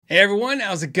Hey everyone,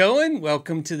 how's it going?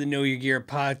 Welcome to the Know Your Gear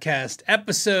podcast,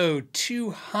 episode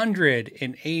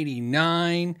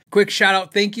 289. Quick shout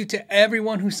out, thank you to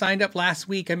everyone who signed up last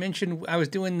week. I mentioned I was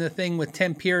doing the thing with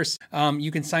Tim Pierce.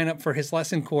 You can sign up for his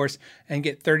lesson course and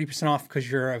get 30% off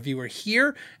because you're a viewer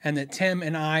here, and that Tim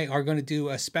and I are going to do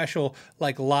a special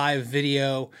live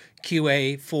video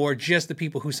QA for just the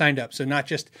people who signed up. So not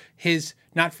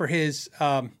for his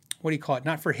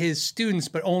students,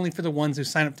 but only for the ones who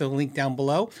sign up to the link down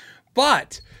below.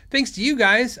 But thanks to you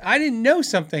guys, I didn't know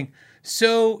something.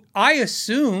 So I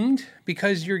assumed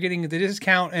because you're getting the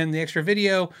discount and the extra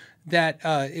video that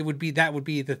that would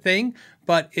be the thing,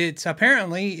 but it's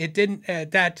apparently it didn't.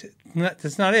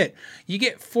 That's not it. You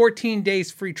get 14 days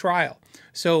free trial.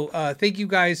 So thank you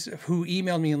guys who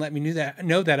emailed me and let me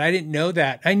know that. I didn't know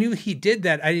that. I knew he did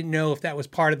that. I didn't know if that was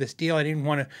part of this deal. I didn't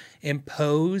want to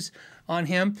impose on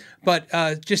him, but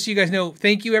just so you guys know,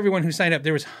 thank you everyone who signed up.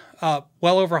 There was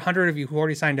well over 100 of you who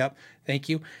already signed up. Thank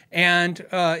you. And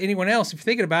anyone else, if you're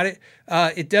thinking about it,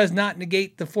 it does not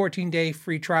negate the 14-day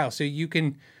free trial. So you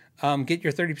can get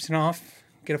your 30% off,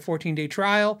 get a 14-day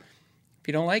trial. If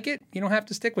you don't like it, you don't have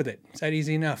to stick with it. It's that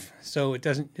easy enough. So it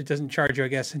doesn't charge you, I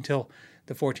guess, until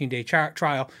the 14-day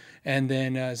trial. And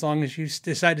then as long as you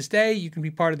decide to stay, you can be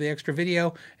part of the extra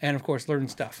video and, of course, learn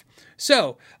stuff.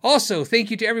 So also, thank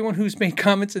you to everyone who's made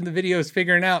comments in the videos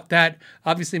figuring out that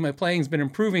obviously my playing's been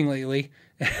improving lately.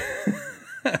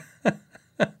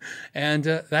 And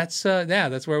that's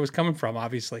where it was coming from,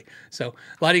 obviously. So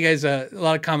a lot of you guys, a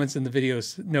lot of comments in the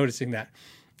videos noticing that.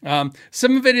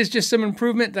 Some of it is just some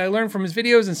improvement that I learned from his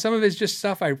videos, and some of it is just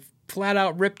stuff I flat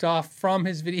out ripped off from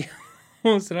his videos.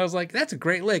 And I was like, that's a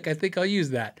great lick. I think I'll use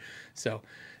that. So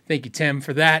thank you, Tim,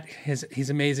 for that.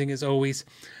 He's amazing as always.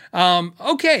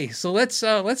 Okay, so let's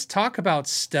talk about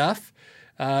stuff.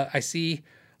 I see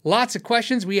lots of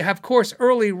questions. We have, of course,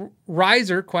 early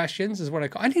riser questions is what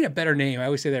I need a better name. I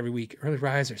always say that every week. Early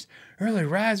risers,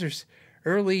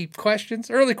 early questions.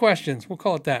 We'll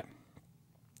call it that.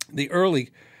 The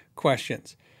early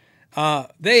questions.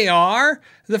 They are,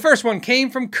 the first one came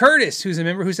from Curtis, who's a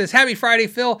member, who says, Happy Friday,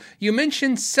 Phil. You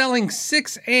mentioned selling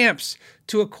 6 amps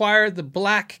to acquire the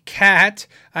Black Cat.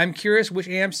 I'm curious which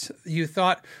amps you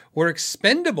thought were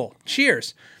expendable.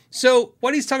 Cheers. So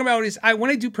what he's talking about is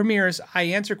when I do premieres, I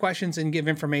answer questions and give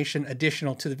information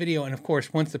additional to the video. And of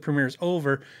course, once the premiere is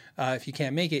over, if you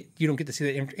can't make it, you don't get to see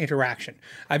the interaction.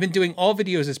 I've been doing all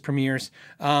videos as premieres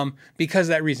because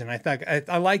of that reason.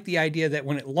 I like the idea that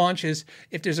when it launches,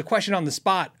 if there's a question on the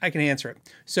spot, I can answer it.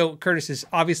 So Curtis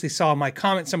obviously saw my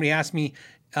comment. Somebody asked me,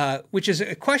 which is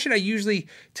a question I usually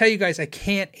tell you guys I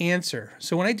can't answer.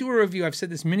 So when I do a review, I've said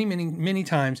this many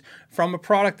times, from a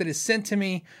product that is sent to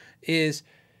me is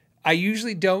I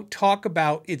usually don't talk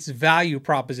about its value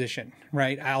proposition,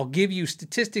 right? I'll give you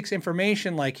statistics,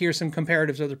 information, like here's some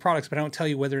comparatives of other products, but I don't tell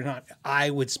you whether or not I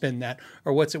would spend that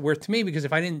or what's it worth to me, because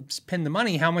if I didn't spend the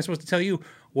money, how am I supposed to tell you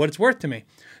what it's worth to me?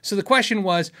 So the question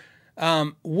was,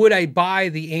 would I buy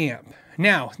the amp?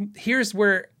 Now, here's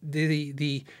where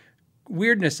the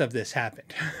weirdness of this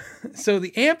happened. So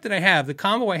the amp that I have, the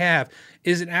combo I have,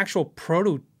 is an actual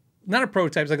not a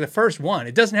prototype, it's like the first one.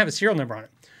 It doesn't have a serial number on it.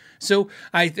 So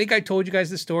I think I told you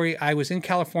guys this story. I was in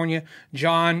California.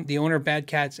 John, the owner of Bad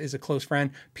Cats, is a close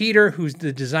friend. Peter, who's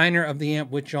the designer of the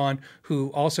amp with John, who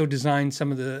also designed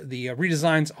some of the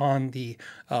redesigns on the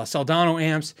Soldano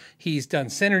amps. He's done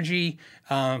Synergy.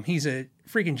 He's a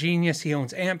freaking genius. He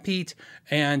owns Amp Pete,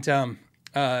 and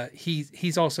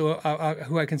he's also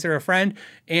who I consider a friend.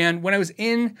 And when I was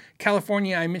in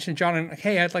California, I mentioned John, and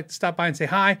hey, I'd like to stop by and say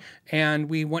hi. And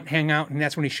we went and hang out, and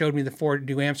that's when he showed me the 4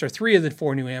 new amps, or 3 of the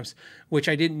 4 new amps, which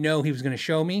I didn't know he was going to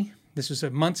show me. This was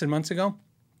months and months ago.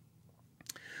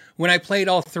 When I played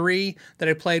all 3 that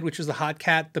I played, which was the Hot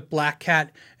Cat, the Black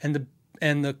Cat, and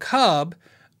the Cub,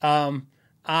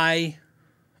 I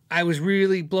was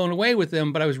really blown away with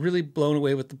them, but I was really blown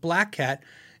away with the Black Cat.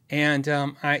 And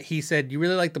he said, you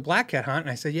really like the Black Cat, huh? And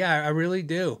I said, yeah, I really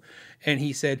do. And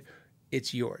he said,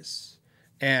 it's yours.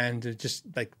 And it just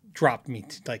dropped me.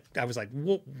 I was like,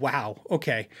 wow,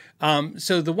 okay.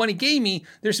 So the one he gave me,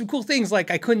 there's some cool things.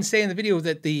 Like I couldn't say in the video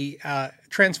that the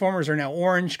Transformers are now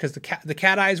orange because the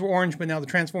cat eyes were orange, but now the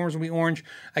Transformers will be orange,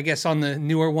 I guess, on the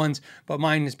newer ones. But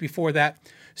mine is before that.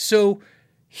 So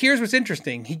here's what's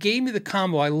interesting. He gave me the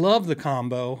combo. I love the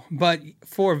combo, but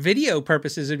for video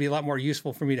purposes, it'd be a lot more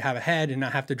useful for me to have a head and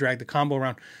not have to drag the combo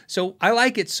around. So I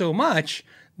like it so much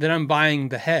that I'm buying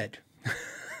the head.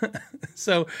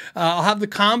 So I'll have the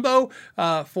combo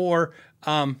for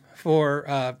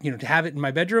to have it in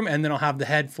my bedroom, and then I'll have the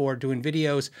head for doing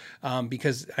videos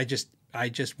because I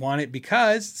just want it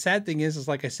because sad thing is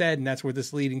like I said, and that's where this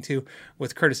is leading to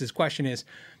with Curtis's question is,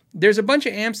 there's a bunch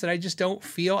of amps that I just don't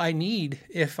feel I need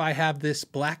if I have this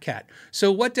Black Cat. So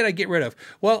what did I get rid of?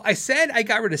 Well, I said I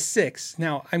got rid of 6.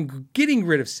 Now I'm getting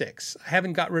rid of 6. I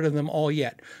haven't got rid of them all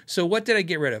yet. So what did I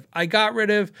get rid of? I got rid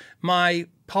of my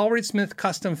Paul Reed Smith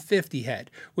Custom 50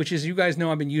 head, which is, you guys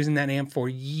know I've been using that amp for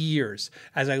years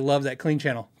as I love that clean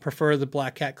channel. Prefer the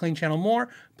Black Cat clean channel more,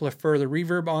 prefer the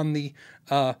reverb on the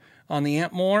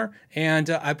amp more, and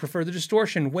I prefer the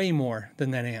distortion way more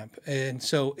than that amp. And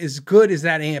so as good as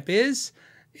that amp is,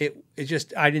 it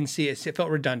just, I didn't see it. It felt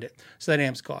redundant. So that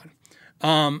amp's gone.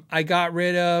 I got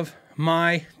rid of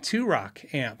my 2-Rock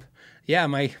amp. Yeah,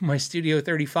 my Studio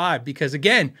 35, because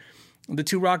again, the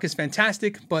 2-Rock is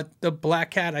fantastic, but the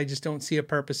Black Cat, I just don't see a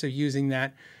purpose of using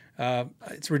that.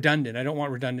 It's redundant. I don't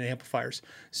want redundant amplifiers.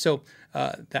 So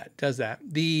that does that.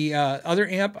 The other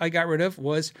amp I got rid of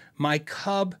was my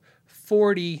Cub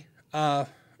 40, one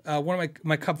of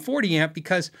my Cub 40 amp,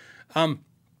 because they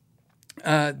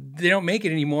don't make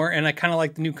it anymore, and I kind of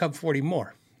like the new Cub 40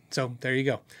 more. So there you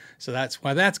go. So that's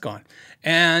why that's gone.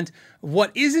 And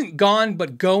what isn't gone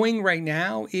but going right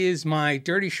now is my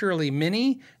Dirty Shirley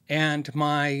Mini and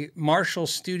my Marshall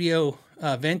Studio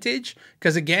Vintage.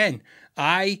 Because again,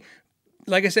 like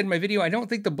I said in my video, I don't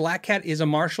think the Black Cat is a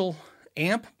Marshall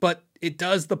amp, but it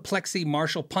does the Plexi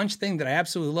Marshall punch thing that I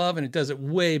absolutely love, and it does it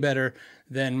way better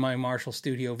than my Marshall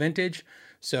Studio Vintage.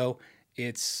 So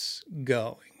it's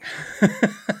going.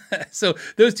 So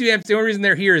those 2 amps, the only reason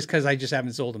they're here is because I just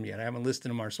haven't sold them yet. I haven't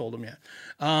listed them or sold them yet.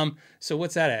 So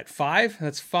what's that at? 5?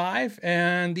 That's 5.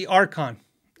 And the Archon,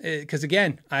 because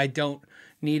again, I don't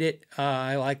need it.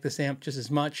 I like this amp just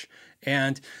as much.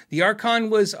 And the Archon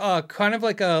was kind of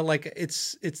like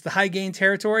it's the high gain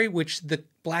territory, which the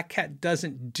Black Cat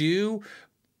doesn't do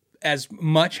as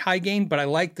much high gain, but I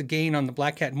like the gain on the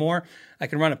Black Cat more. I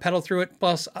can run a pedal through it.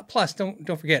 Plus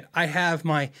don't forget, I have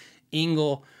my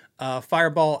Engel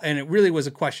Fireball, and it really was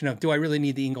a question of, do I really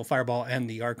need the Engel Fireball and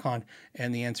the Archon?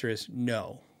 And the answer is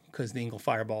no, because the Engel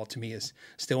Fireball to me is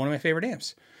still one of my favorite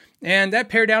amps. And that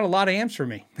pared down a lot of amps for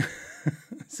me.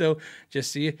 So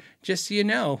just so you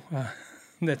know,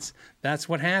 that's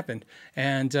what happened.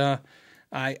 And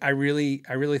I really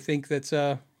think that's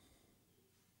the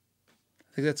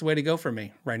way to go for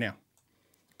me right now.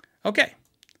 Okay.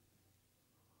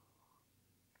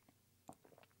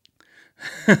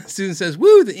 Susan says,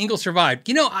 woo, the Engel survived.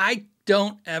 You know, I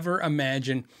don't ever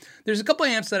imagine. There's a couple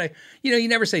of amps that you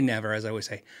never say never, as I always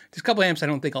say. There's a couple of amps I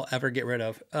don't think I'll ever get rid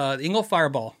of. The Engel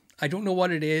Fireball. I don't know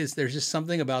what it is. There's just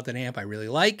something about that amp I really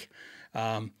like.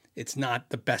 It's not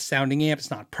the best sounding amp.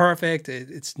 It's not perfect.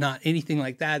 It's not anything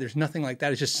like that. There's nothing like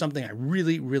that. It's just something I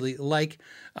really, really like.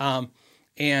 So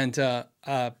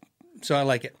I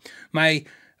like it. My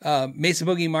Mesa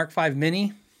Boogie Mark V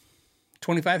Mini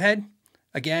 25 head.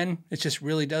 Again, it just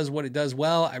really does what it does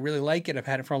well. I really like it. I've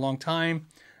had it for a long time.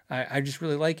 I just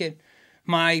really like it.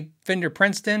 My Fender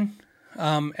Princeton,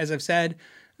 as I've said,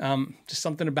 just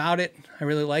something about it I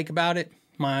really like about it.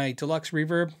 My Deluxe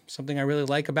Reverb, something I really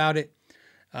like about it.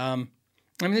 I mean,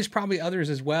 there's probably others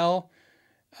as well.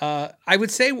 I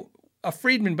would say a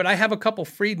Friedman, but I have a couple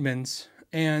Friedmans,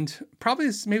 and probably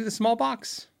maybe the small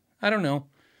box. I don't know.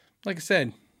 Like I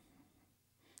said,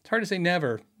 it's hard to say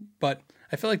never, but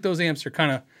I feel like those amps are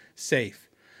kind of safe.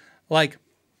 Like,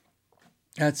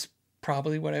 that's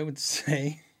probably what I would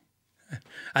say.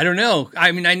 I don't know.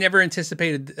 I mean, I never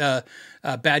anticipated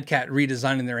Bad Cat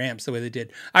redesigning their amps the way they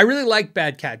did. I really liked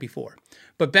Bad Cat before.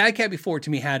 But Bad Cat before, to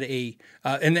me, had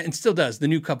and still does, the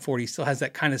new Cub 40 still has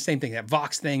that kind of same thing, that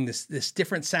Vox thing, this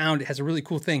different sound. It has a really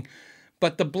cool thing.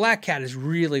 But the Black Cat is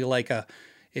really like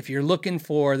if you're looking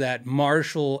for that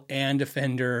Marshall and a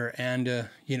Fender and,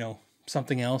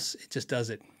 something else, it just does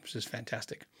it, which is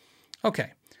fantastic.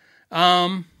 Okay.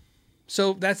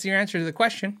 So that's your answer to the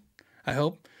question, I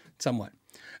hope, somewhat.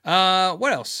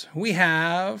 What else? We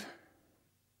have...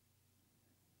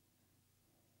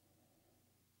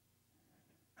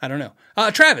 I don't know.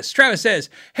 Travis says,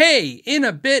 hey, in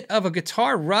a bit of a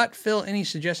guitar rut, Phil, any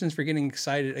suggestions for getting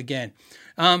excited again?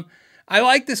 I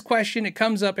like this question. It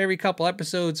comes up every couple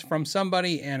episodes from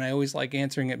somebody, and I always like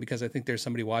answering it because I think there's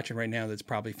somebody watching right now that's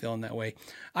probably feeling that way.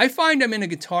 I find I'm in a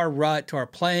guitar rut or a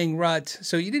playing rut,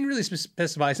 so you didn't really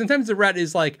specify. Sometimes the rut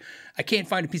is like, I can't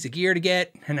find a piece of gear to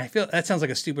get, and I feel that sounds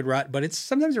like a stupid rut, but it's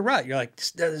sometimes a rut. You're like,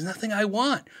 there's nothing I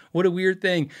want. What a weird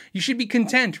thing. You should be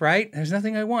content, right? There's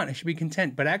nothing I want. I should be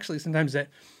content, but actually sometimes that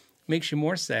makes you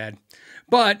more sad.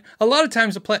 But a lot of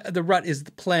times the rut is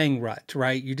the playing rut,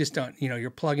 right? You just don't, you're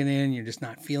plugging in, you're just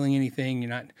not feeling anything,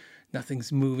 you're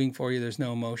Nothing's moving for you. There's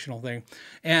no emotional thing.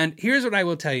 And here's what I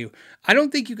will tell you. I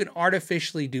don't think you can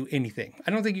artificially do anything.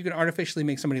 I don't think you can artificially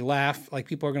make somebody laugh. Like,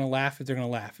 people are going to laugh if they're going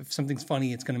to laugh. If something's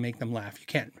funny, it's going to make them laugh. You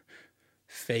can't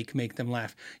fake make them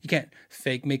laugh. You can't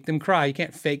fake make them cry. You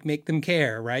can't fake make them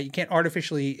care, right? You can't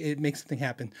artificially make something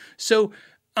happen. So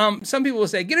some people will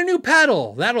say, get a new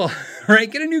pedal. That'll,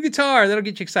 right? Get a new guitar. That'll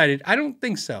get you excited. I don't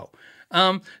think so.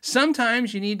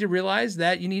 Sometimes you need to realize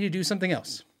that you need to do something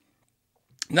else.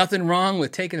 Nothing wrong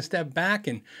with taking a step back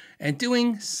and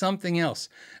doing something else.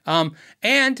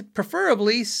 And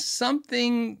preferably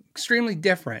something extremely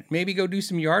different. Maybe go do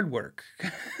some yard work.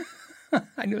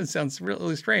 I know it sounds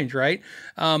really strange, right?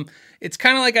 It's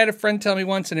kind of like, I had a friend tell me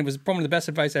once, and it was probably the best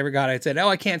advice I ever got. I said,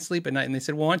 I can't sleep at night. And they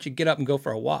said, well, why don't you get up and go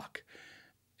for a walk?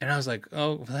 And I was like,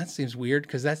 oh, well, that seems weird,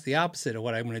 because that's the opposite of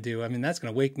what I'm going to do. I mean, that's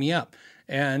going to wake me up.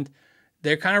 And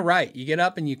they're kind of right. You get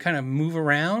up and you kind of move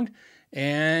around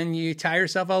and you tire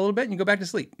yourself out a little bit and you go back to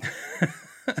sleep.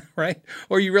 Right?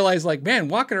 Or you realize, like, man,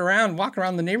 walking around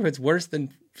the neighborhood's worse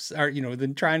than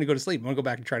trying to go to sleep. I'm going to go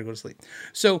back and try to go to sleep.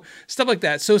 So stuff like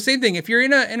that. So same thing. If you're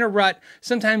in a rut,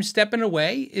 sometimes stepping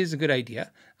away is a good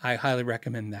idea. I highly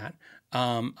recommend that.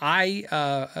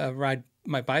 I ride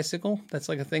my bicycle. That's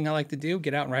like a thing I like to do.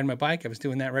 Get out and ride my bike. I was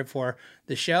doing that right before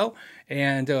the show.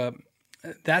 And,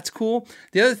 that's cool.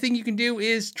 The other thing you can do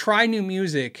is try new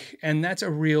music. And that's a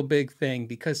real big thing,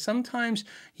 because sometimes,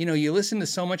 you listen to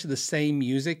so much of the same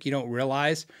music, you don't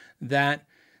realize that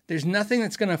there's nothing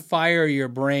that's going to fire your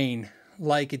brain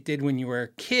like it did when you were a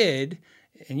kid.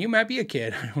 And you might be a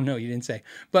kid. I don't know. You didn't say.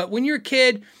 But when you're a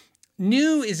kid,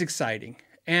 new is exciting.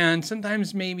 And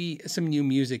sometimes maybe some new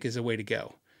music is a way to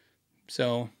go.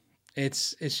 So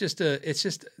it's just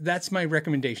that's my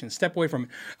recommendation. Step away from it.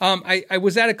 I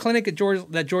was at a clinic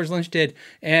that George Lynch did,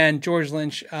 and George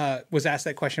Lynch was asked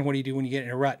that question, what do you do when you get in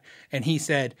a rut? And he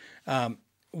said,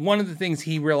 one of the things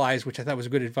he realized, which I thought was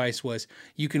good advice, was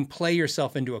you can play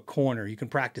yourself into a corner. You can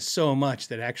practice so much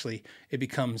that actually it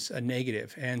becomes a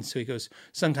negative. And so he goes,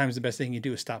 sometimes the best thing you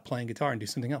do is stop playing guitar and do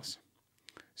something else.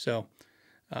 So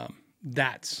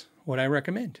that's what I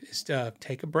recommend, is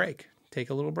take a break, take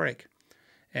a little break.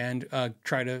 And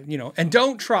try to, and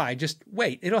don't try, just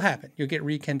wait. It'll happen. You'll get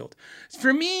rekindled.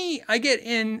 For me,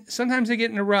 sometimes I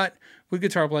get in a rut with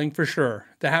guitar playing, for sure.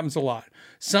 That happens a lot.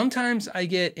 Sometimes I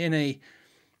get in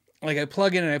I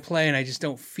plug in and I play and I just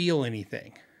don't feel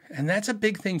anything. And that's a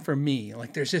big thing for me.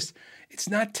 Like, it's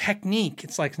not technique.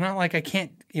 It's like, not like I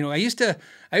can't, I used to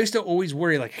always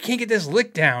worry, like, I can't get this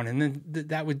lick down. And then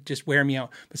that would just wear me out.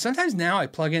 But sometimes now I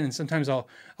plug in and sometimes I'll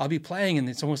be playing and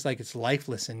it's almost like it's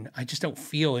lifeless and I just don't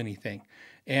feel anything.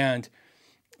 And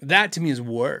that to me is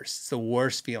worse. It's the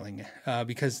worst feeling,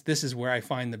 because this is where I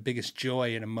find the biggest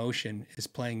joy and emotion, is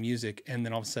playing music. And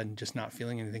then all of a sudden just not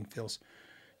feeling anything feels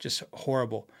just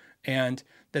horrible. And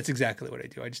that's exactly what I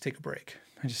do. I just take a break.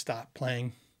 I just stop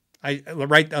playing. I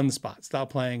right on the spot, stop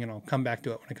playing, and I'll come back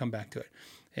to it when I come back to it.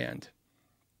 And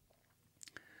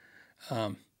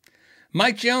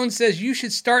Mike Jones says, you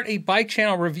should start a bike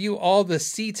channel, review all the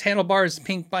seats, handlebars,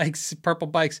 pink bikes, purple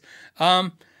bikes.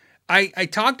 I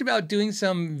talked about doing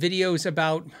some videos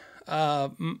about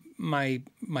my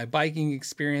biking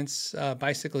experience,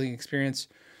 bicycling experience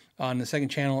on the second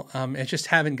channel. I just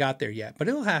haven't got there yet, but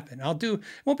it'll happen. It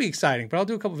won't be exciting, but I'll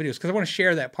do a couple videos because I want to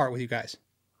share that part with you guys.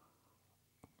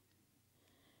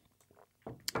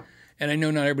 And I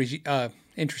know not everybody's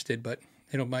interested, but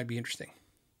it might be interesting.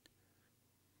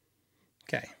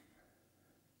 Okay.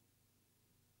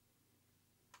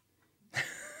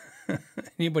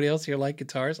 Anybody else here like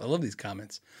guitars? I love these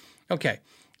comments. Okay.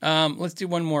 Let's do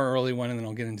one more early one, and then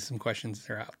I'll get into some questions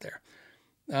that are out there.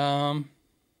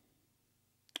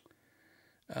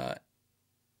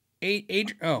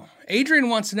 Adrian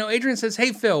wants to know. Adrian says,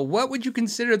 hey, Phil, what would you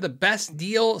consider the best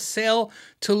deal sale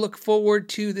to look forward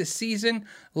to this season?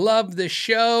 Love the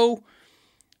show.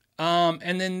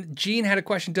 And then Gene had a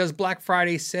question, does Black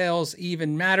Friday sales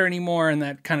even matter anymore? And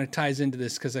that kind of ties into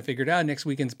this, because I figured out next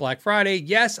weekend's Black Friday.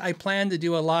 Yes, I plan to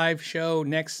do a live show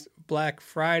next Black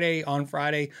Friday, on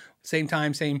Friday, same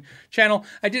time, same channel.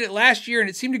 I did it last year and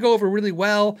it seemed to go over really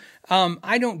well.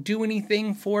 I don't do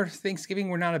anything for Thanksgiving.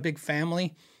 We're not a big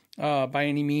family by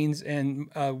any means. And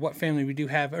what family we do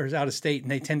have is out of state,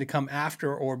 and they tend to come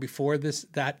after or before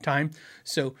that time.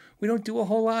 So we don't do a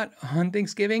whole lot on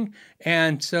Thanksgiving.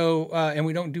 And so, and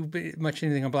we don't do much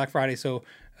anything on Black Friday. So,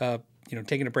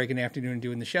 taking a break in the afternoon and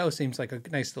doing the show seems like a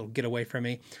nice little getaway from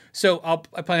me. So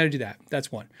I plan to do that.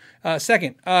 That's one.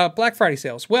 Second, Black Friday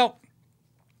sales. Well,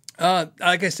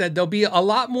 Like I said, there'll be a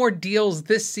lot more deals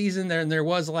this season than there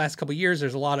was the last couple of years.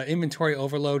 There's a lot of inventory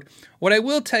overload. What I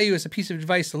will tell you is a piece of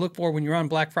advice to look for when you're on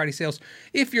Black Friday sales.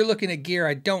 If you're looking at gear,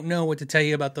 I don't know what to tell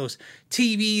you about those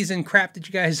TVs and crap that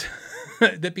you guys,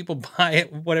 that people buy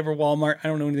at whatever Walmart. I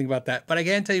don't know anything about that, but I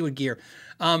can tell you with gear.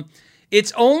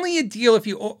 It's only a deal if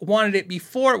you wanted it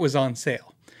before it was on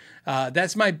sale.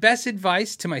 That's my best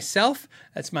advice to myself.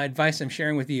 That's my advice I'm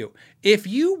sharing with you. If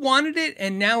you wanted it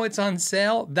and now it's on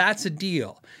sale, that's a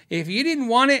deal. If you didn't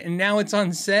want it and now it's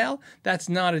on sale, that's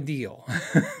not a deal.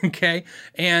 Okay?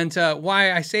 And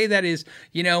why I say that is,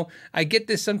 I get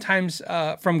this sometimes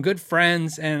from good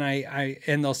friends, and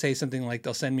and they'll say something like,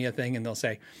 they'll send me a thing and they'll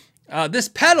say, this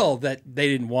pedal that they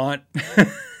didn't want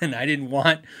and I didn't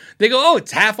want, they go, oh,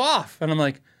 it's half off. And I'm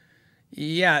like,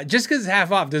 yeah, just because it's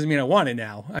half off doesn't mean I want it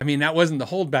now. I mean, that wasn't the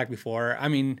holdback before. I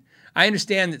mean, I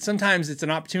understand that sometimes it's an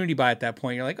opportunity buy at that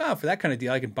point. You're like, oh, for that kind of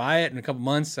deal, I can buy it in a couple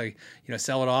months. I,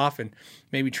 sell it off and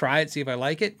maybe try it, see if I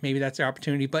like it. Maybe that's the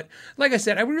opportunity. But like I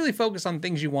said, I would really focus on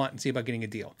things you want and see about getting a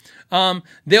deal.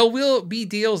 There will be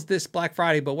deals this Black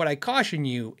Friday, but what I caution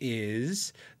you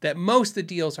is that most of the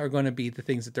deals are going to be the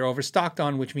things that they're overstocked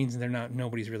on, which means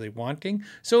nobody's really wanting.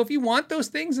 So if you want those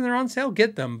things and they're on sale,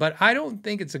 get them. But I don't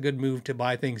think it's a good move to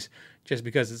buy things just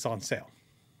because it's on sale.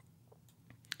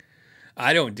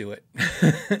 I don't do it.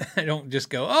 I don't just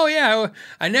go, oh yeah,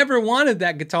 I never wanted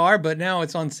that guitar, but now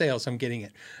it's on sale, so I'm getting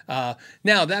it.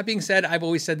 Now, that being said, I've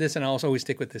always said this, and I'll always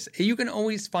stick with this. You can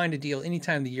always find a deal any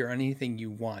time of the year on anything you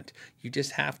want. You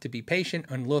just have to be patient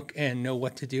and look and know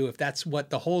what to do if that's what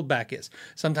the holdback is.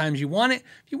 Sometimes you want it.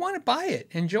 If you want it, buy it.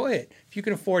 Enjoy it. If you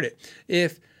can afford it.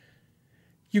 If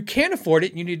you can't afford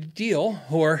it and you need a deal,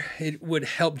 or it would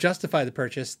help justify the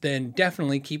purchase, then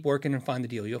definitely keep working and find the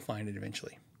deal. You'll find it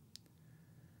eventually.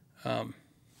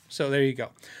 So there you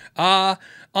go.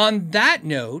 On that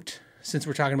note, since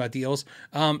we're talking about deals,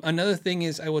 another thing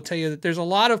is I will tell you that there's a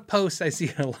lot of posts. I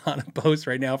see a lot of posts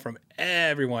right now from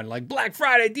everyone like Black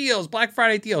Friday deals, Black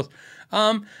Friday deals.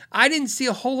 I didn't see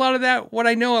a whole lot of that. What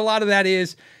I know a lot of that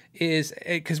is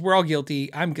because we're all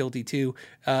guilty. I'm guilty too.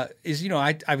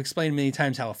 I've explained many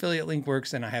times how affiliate link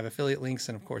works, and I have affiliate links.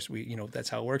 And of course that's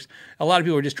how it works. A lot of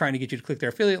people are just trying to get you to click their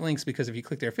affiliate links, because if you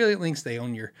click their affiliate links, they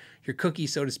own your cookie,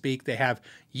 so to speak. They have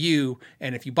you.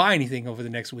 And if you buy anything over the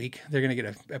next week, they're going to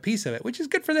get a piece of it, which is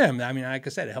good for them. I mean, like I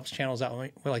said, it helps channels out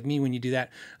like me when you do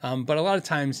that. But a lot of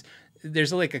times,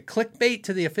 there's like a clickbait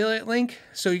to the affiliate link.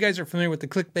 So you guys are familiar with the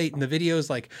clickbait in the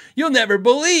videos, like, you'll never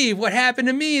believe what happened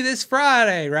to me this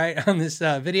Friday, right? On this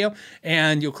video.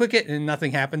 And you'll click it and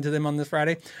nothing happened to them on this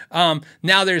Friday.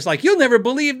 Now there's like, you'll never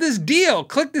believe this deal.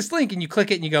 Click this link, and you click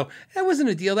it and you go, that wasn't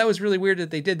a deal. That was really weird that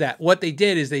they did that. What they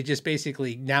did is they just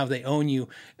basically, now they own you.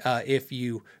 If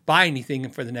you buy anything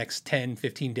for the next 10,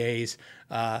 15 days,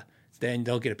 then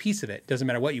they'll get a piece of it. Doesn't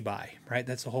matter what you buy, right?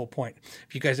 That's the whole point.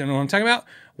 If you guys don't know what I'm talking about,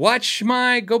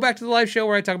 go back to the live show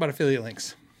where I talk about affiliate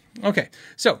links. Okay,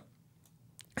 so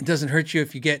it doesn't hurt you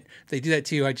if they do that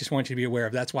to you. I just want you to be aware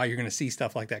of that's why you're going to see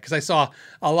stuff like that. Because I saw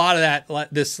a lot of that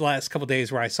this last couple of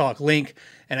days where I saw a link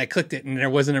and I clicked it and there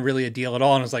wasn't really a deal at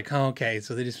all. And I was like, oh, okay.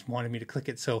 So they just wanted me to click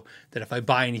it so that if I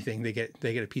buy anything, they get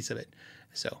a piece of it.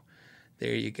 So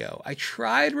there you go. I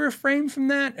try to refrain from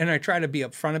that, and I try to be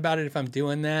upfront about it if I'm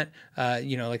doing that. Like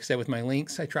I said, with my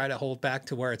links, I try to hold back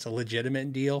to where it's a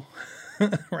legitimate deal,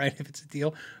 right? If it's a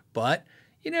deal, but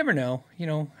you never know.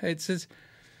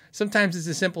 Sometimes it's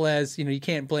as simple as, you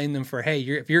can't blame them for, hey,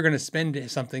 if you're going to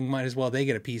spend something, might as well they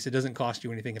get a piece. It doesn't cost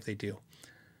you anything if they do.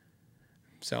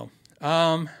 So,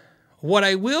 what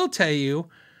I will tell you,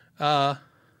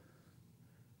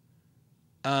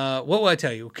 what will I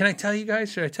tell you? Can I tell you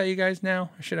guys? Should I tell you guys now?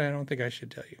 Or should I? I don't think I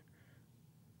should tell you.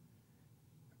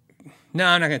 No,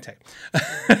 I'm not going to tell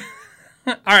you.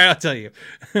 All right, I'll tell you.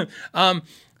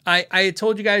 I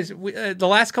told you guys the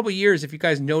last couple of years, if you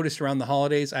guys noticed around the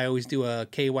holidays, I always do a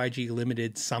KYG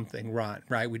limited something run,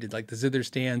 right? We did like the Zither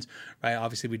stands, right?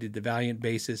 Obviously, we did the Valiant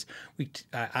bases.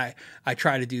 I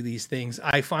try to do these things.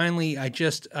 I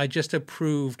just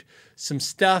approved some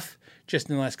stuff just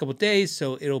in the last couple of days,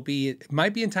 so it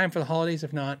might be in time for the holidays.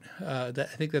 If not, I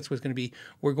think that's what's going to be.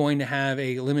 We're going to have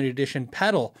a limited edition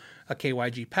pedal, a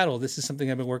KYG pedal. This is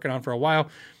something I've been working on for a while.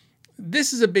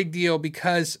 This is a big deal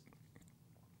because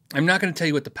I'm not going to tell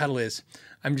you what the pedal is.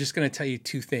 I'm just going to tell you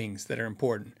two things that are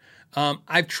important.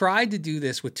 I've tried to do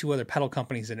this with two other pedal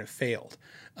companies and it failed.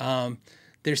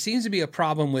 There seems to be a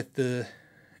problem with the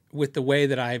way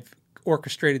that I've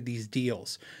orchestrated these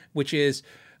deals, which is,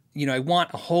 I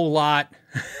want a whole lot.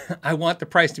 I want the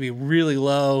price to be really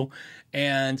low,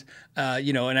 and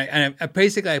I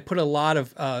basically put a lot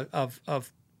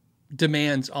of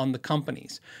demands on the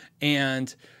companies,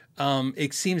 and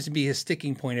it seems to be a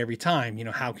sticking point every time. You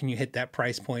know, how can you hit that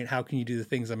price point? How can you do the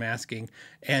things I'm asking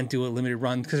and do a limited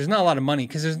run? Because there's not a lot of money.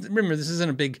 Because remember, this isn't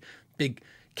a big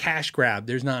cash grab.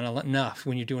 There's not enough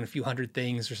when you're doing a few hundred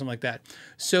things or something like that.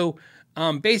 So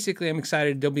basically, I'm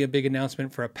excited. There'll be a big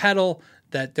announcement for a pedal,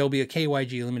 that there'll be a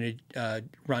KYG limited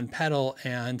run pedal.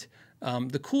 And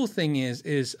the cool thing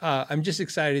is I'm just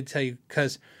excited to tell you,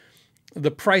 because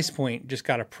the price point just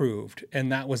got approved.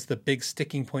 And that was the big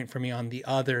sticking point for me on the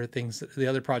other things, the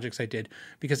other projects I did,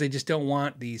 because I just don't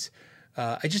want these.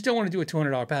 I just don't want to do a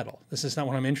 $200 pedal. This is not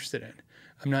what I'm interested in.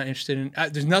 I'm not interested in,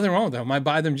 there's nothing wrong with them. I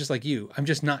buy them just like you. I'm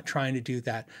just not trying to do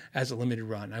that as a limited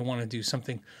run. I want to do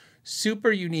something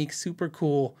super unique, super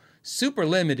cool, super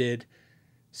limited,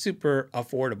 super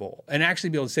affordable, and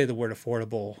actually be able to say the word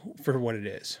affordable for what it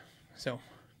is. So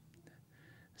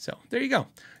there you go.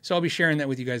 So I'll be sharing that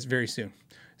with you guys very soon.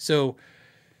 So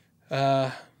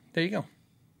there you go.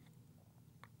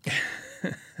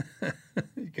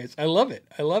 You guys, I love it.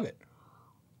 I love it.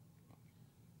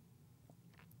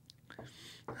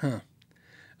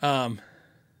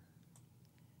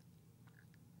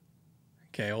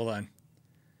 Okay, hold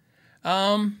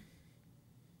on.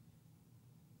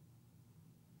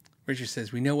 Richard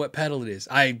says, we know what pedal it is.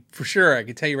 I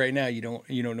can tell you right now, you don't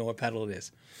know what pedal it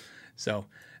is. So,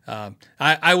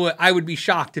 I would be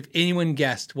shocked if anyone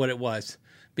guessed what it was,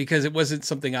 because it wasn't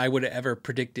something I would have ever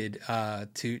predicted,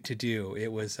 to do.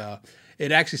 It was,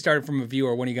 it actually started from a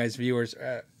viewer, one of you guys viewers,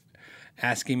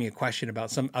 asking me a question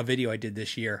about a video I did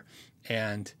this year.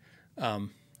 And,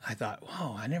 I thought,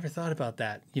 whoa, I never thought about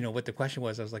that. You know, what the question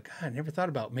was. I was like, God, I never thought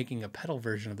about making a pedal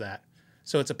version of that.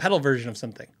 So it's a pedal version of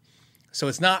something. So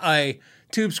it's not a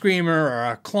Tube Screamer or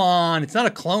a clone. It's not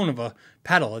a clone of a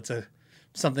pedal. It's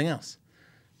something else.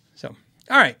 So,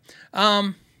 all right.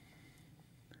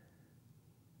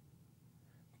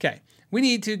 Okay. We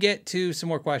need to get to some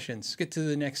more questions. Get to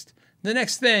the next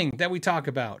thing that we talk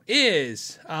about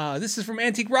is, this is from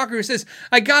Antique Rocker, who says,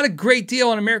 I got a great deal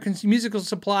on American Musical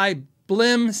Supply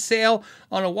Blim sale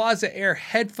on a Waza Air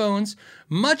headphones,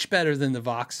 much better than the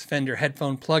Vox Fender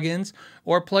headphone plugins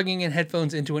or plugging in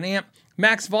headphones into an amp.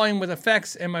 Max volume with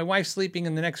effects, and my wife sleeping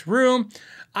in the next room.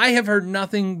 I have heard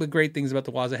nothing but great things about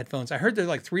the Waza headphones. I heard they're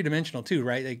like 3-dimensional too,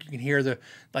 right? Like you can hear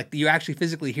you actually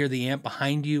physically hear the amp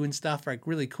behind you and stuff. Like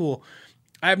really cool.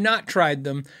 I have not tried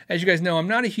them. As you guys know, I'm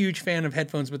not a huge fan of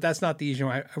headphones, but that's not the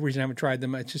reason I haven't tried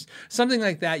them. It's just something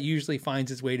like that usually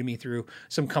finds its way to me through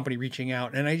some company reaching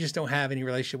out, and I just don't have any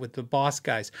relationship with the Boss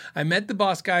guys. I met the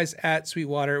Boss guys at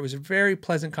Sweetwater. It was a very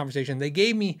pleasant conversation. They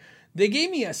gave me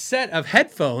a set of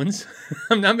headphones.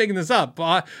 I'm not making this up,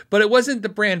 but it wasn't the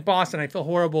brand Boss, and I feel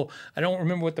horrible. I don't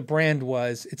remember what the brand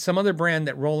was. It's some other brand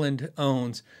that Roland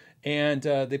owns. And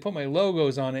they put my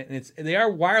logos on it, and they are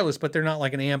wireless, but they're not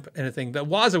like an amp and a thing. The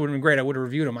Waza would have been great. I would have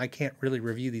reviewed them. I can't really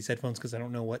review these headphones because I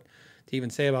don't know what to even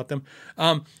say about them.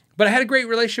 But I had a great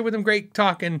relationship with them, great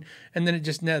talk, and then it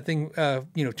just nothing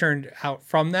turned out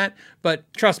from that.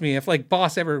 But trust me, if like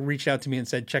Boss ever reached out to me and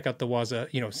said, check out the Waza,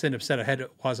 send a set of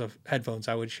Waza headphones,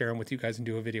 I would share them with you guys and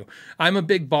do a video. I'm a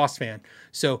big Boss fan.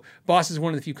 So Boss is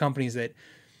one of the few companies that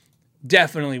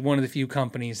definitely one of the few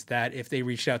companies that if they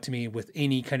reached out to me with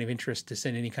any kind of interest to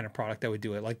send any kind of product, I would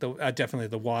do it. Like definitely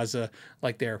the Waza,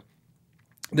 like their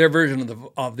version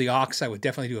of the aux, I would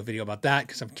definitely do a video about that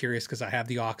because I'm curious because I have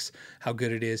the aux, how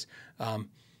good it is,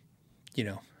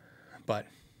 but.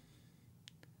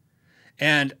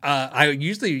 And I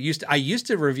used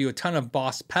to review a ton of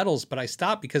Boss pedals, but I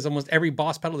stopped because almost every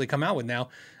Boss pedal they come out with now,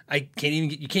 you can't even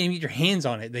get your hands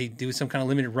on it. They do some kind of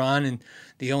limited run, and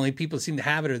the only people that seem to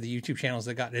have it are the YouTube channels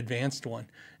that got an advanced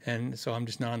one, and so I'm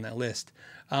just not on that list.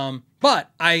 But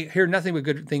I hear nothing but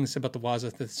good things about the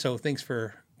Waza, so thanks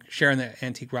for sharing that,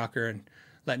 Antique Rocker, and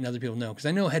letting other people know, because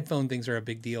I know headphone things are a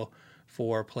big deal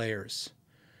for players.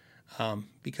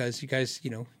 Because you guys,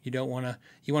 you want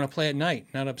to play at night,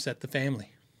 not upset the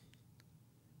family.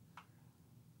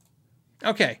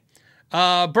 Okay.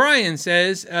 Brian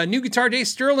says, new Guitar Day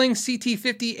Sterling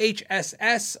CT50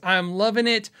 HSS. I'm loving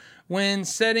it. When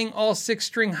setting all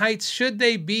 6-string heights, should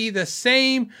they be the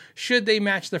same? Should they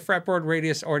match the fretboard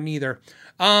radius or neither?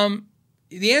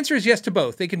 The answer is yes to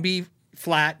both. They can be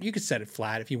flat. You could set it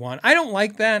flat if you want. I don't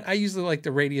like that. I usually like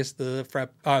the radius, the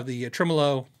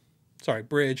tremolo,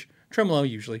 bridge. Tremolo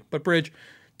usually, but bridge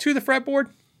to the fretboard.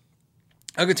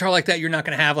 A guitar like that, you're not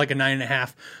going to have like a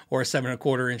 9.5 or a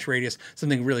 7.25 inch radius,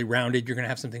 something really rounded. You're going to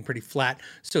have something pretty flat.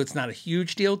 So it's not a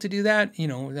huge deal to do that,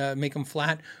 make them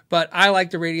flat. But I like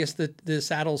the radius, the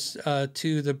saddles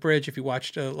to the bridge. If you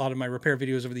watched a lot of my repair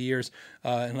videos over the years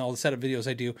and all the setup videos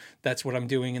I do, that's what I'm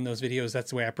doing in those videos. That's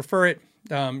the way I prefer it.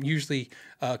 Usually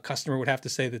a customer would have to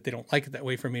say that they don't like it that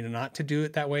way for me to not to do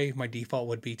it that way. My default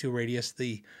would be to radius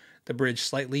the bridge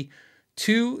slightly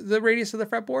to the radius of the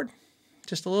fretboard.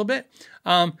 Just a little bit.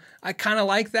 I kind of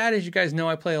like that. As you guys know,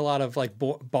 I play a lot of like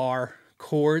bar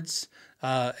chords,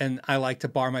 and I like to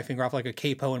bar my finger off like a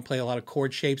capo and play a lot of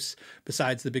chord shapes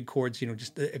besides the big chords.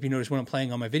 Just if you notice when I'm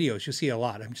playing on my videos, you'll see it a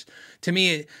lot. To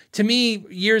me,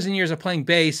 years and years of playing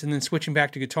bass and then switching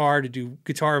back to guitar to do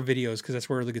guitar videos, because that's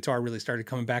where the guitar really started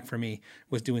coming back for me,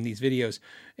 was doing these videos.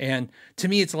 And to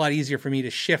me, it's a lot easier for me to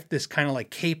shift this kind of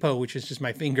like capo, which is just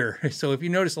my finger. So if you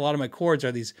notice, a lot of my chords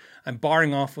are these, I'm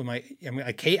barring off with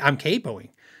I'm capoing.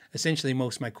 Essentially,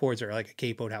 most of my chords are like a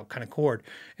capoed out kind of chord.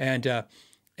 And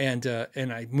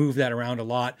I move that around a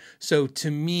lot. So to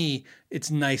me,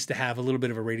 it's nice to have a little bit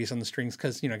of a radius on the strings,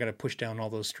 because, I got to push down all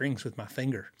those strings with my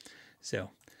finger. So,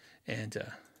 and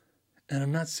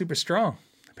I'm not super strong,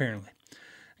 apparently.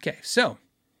 Okay, so,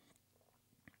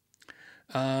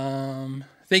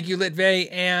 thank you,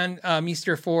 Litvey and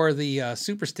Meester, for the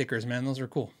super stickers, man. Those are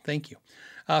cool. Thank you.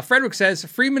 Frederick says,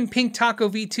 Friedman Pink Taco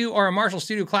V2 or a Marshall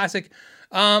Studio Classic.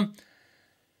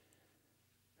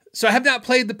 So I have not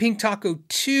played the Pink Taco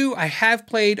 2. I have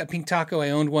played a Pink Taco. I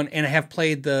owned one, and I have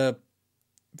played the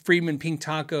Friedman Pink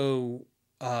Taco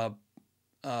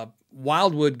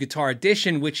Wildwood Guitar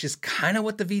Edition, which is kind of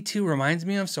what the V2 reminds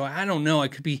me of. So I don't know. I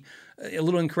could be a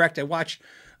little incorrect. I watched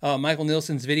Michael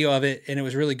Nilsson's video of it, and it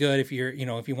was really good if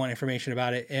you want information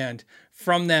about it. And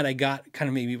from that, I got kind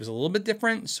of, maybe it was a little bit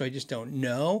different, so I just don't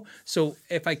know. So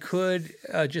if I could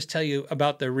just tell you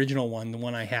about the original one, the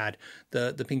one I had,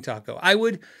 the Pink Taco, I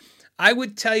would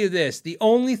tell you this. The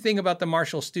only thing about the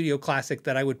Marshall Studio Classic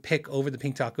that I would pick over the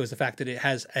Pink Taco is the fact that it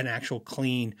has an actual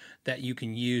clean that you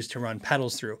can use to run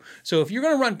pedals through. So if you're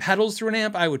going to run pedals through an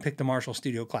amp, I would pick the Marshall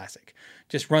Studio Classic.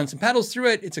 Just run some pedals through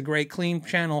it. It's a great clean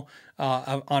channel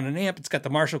on an amp. It's got the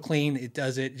Marshall clean. It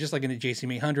does it just like in a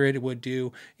JCM 800 it would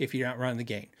do if you're not running the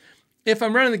gain. If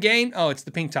I'm running the gain, it's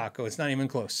the Pink Taco. It's not even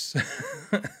close.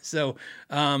 So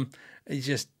that's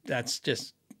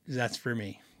for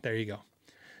me. There you go.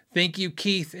 Thank you,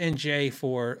 Keith and Jay,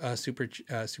 for super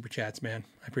chats, man.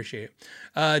 I appreciate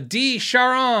it. D.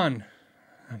 Sharon.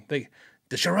 The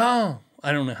Sharon.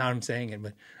 I don't know how I'm saying it,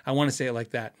 but I want to say it like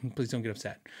that. Please don't get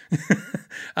upset.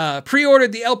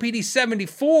 Pre-ordered the LPD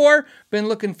 74. Been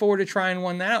looking forward to trying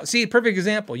one out. See, perfect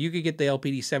example. You could get the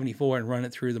LPD 74 and run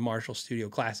it through the Marshall Studio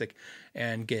Classic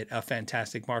and get a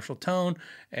fantastic Marshall tone,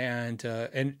 and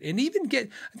even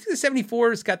get, I think the 74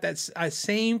 has got that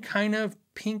same kind of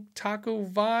Pink Taco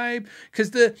vibe, because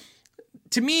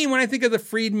to me, when I think of the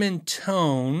Friedman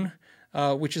tone,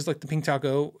 which is like the Pink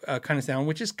Taco kind of sound,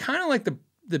 which is kind of like the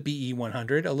BE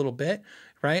 100 a little bit,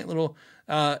 right?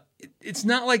 It's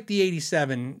not like the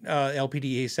 87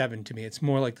 LPD 87 to me. It's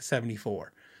more like the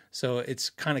 74. So it's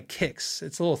kind of kicks.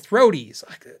 It's a little throaty. It's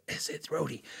like, is it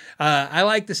throaty? I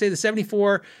like to say the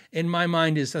 74 in my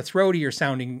mind is a throatier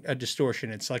sounding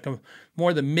distortion. It's like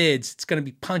more the mids. It's going to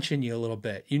be punching you a little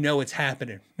bit. It's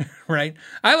happening, right?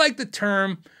 I like the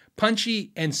term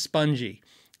punchy and spongy.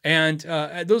 And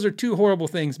those are two horrible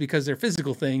things because they're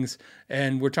physical things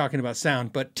and we're talking about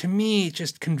sound. But to me, it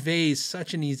just conveys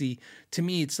such an easy, to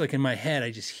me, it's like in my head,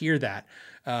 I just hear that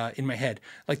in my head.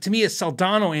 Like to me, a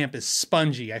Soldano amp is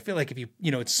spongy. I feel like if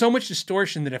it's so much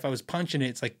distortion that if I was punching it,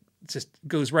 it's like, it just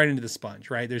goes right into the sponge,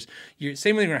 right? Same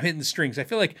thing when I'm hitting the strings. I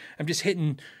feel like I'm just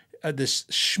hitting this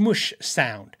shmush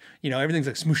sound. Everything's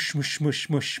like smush, smush, smush,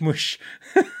 smush, smush.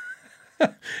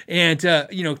 And,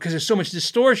 because there's so much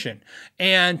distortion.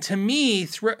 And to me,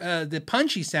 the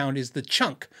punchy sound is the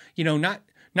chunk, not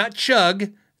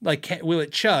chug, like, will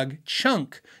it chug?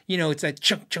 Chunk, it's that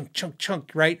chunk, chunk, chunk,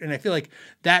 chunk, right? And I feel like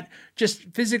that just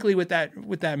physically with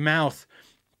that mouth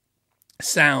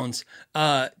sounds,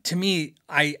 to me,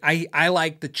 I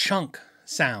like the chunk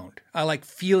sound. I like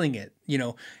feeling it,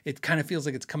 it kind of feels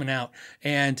like it's coming out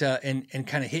and kind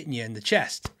of hitting you in the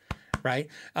chest. Right.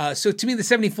 So to me, the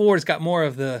 74 has got more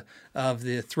of the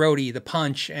throaty, the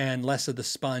punch, and less of the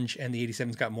sponge, and the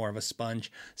 87's got more of a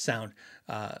sponge sound.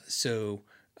 So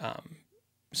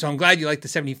I'm glad you like the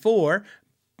 74,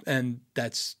 and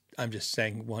I'm just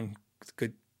saying one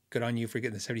good on you for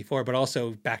getting the 74, but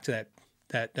also back to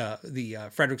the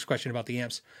Frederick's question about the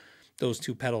amps, those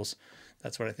two pedals.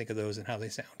 That's what I think of those and how they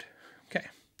sound. Okay.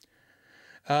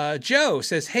 Joe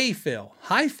says, "Hey Phil,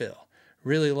 hi Phil.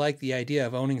 really like the idea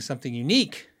of owning something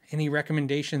unique. Any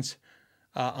recommendations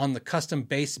on the custom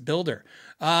bass builder?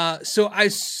 So I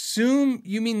assume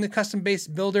you mean the custom bass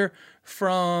builder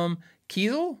from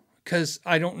Kiesel, because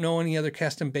I don't know any other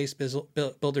custom bass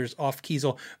builders off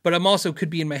Kiesel, but I'm also could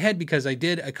be in my head because I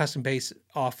did a custom bass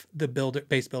off the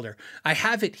bass builder. I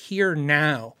have it here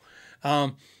now.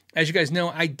 As you guys know,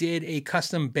 I did a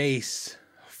custom bass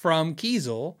from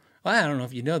Kiesel. Well, I don't know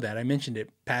if you know that. I mentioned it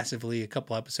passively a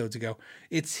couple episodes ago.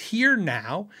 It's here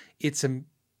now. It's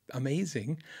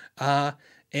amazing.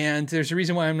 And there's a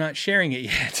reason why I'm not sharing it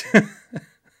yet.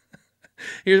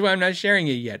 Here's why I'm not sharing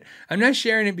it yet. I'm not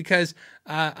sharing it because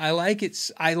I like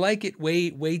it. I like it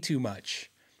way too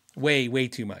much. Way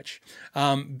too much.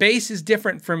 Bass is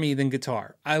different for me than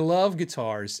guitar. I love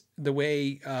guitars the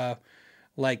way,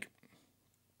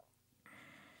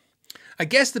 I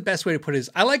guess the best way to put it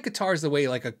is I like guitars the way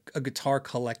like a guitar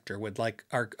collector would like,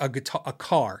 or a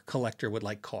car collector would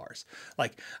like cars.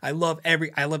 Like I love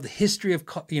the history of,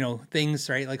 things,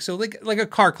 right? Like, so like a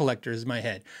car collector is my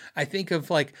head. I think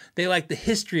of like, they like the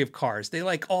history of cars. They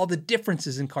like all the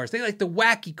differences in cars. They like the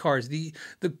wacky cars, the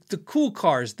cool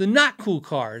cars, the not cool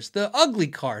cars, the ugly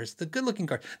cars, the good looking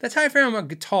cars. That's how I feel about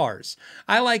guitars.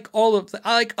 I like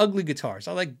ugly guitars.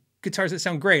 I like guitars that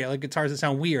sound great. I like guitars that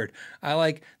sound weird. I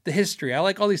like the history. I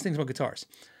like all these things about guitars.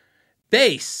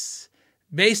 Bass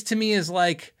to me is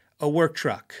like a work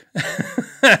truck.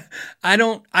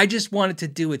 I just want it to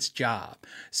do its job.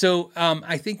 So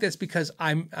I think that's because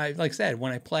I like I said,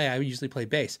 when I play, I usually play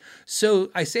bass.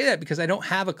 So I say that because I don't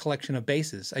have a collection of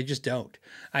basses. I just don't.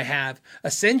 I have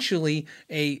essentially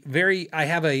I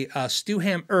have a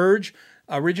Stu-Ham Urge,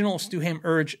 original Stu-Ham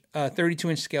Urge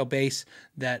 32-inch scale bass,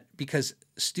 that because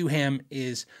Stu-Ham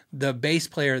is the bass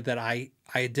player that I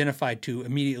identified to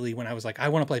immediately when I was like, I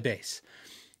want to play bass.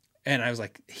 And I was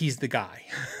like, he's the guy.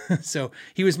 So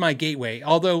he was my gateway.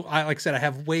 Although like I said,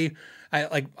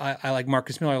 I like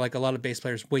Marcus Miller. I like a lot of bass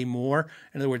players way more.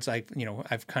 In other words,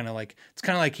 I've kind of like, it's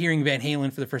kind of like hearing Van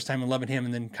Halen for the first time and loving him,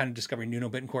 and then kind of discovering Nuno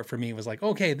Bettencourt for me was like,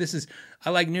 okay, I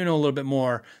like Nuno a little bit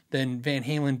more than Van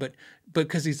Halen, but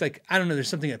because he's like, I don't know, there's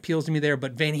something that appeals to me there.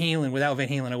 But without Van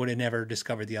Halen, I would have never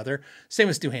discovered the other. Same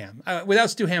with Stu-Ham. Without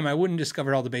Stu-Ham, I wouldn't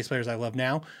discover all the bass players I love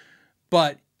now.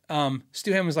 But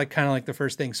Stu-Ham was like kind of like the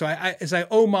first thing. So as I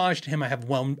homage to him, I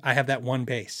have that one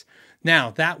bass.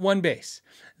 Now that one bass,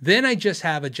 then I just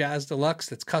have a Jazz Deluxe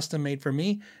that's custom made for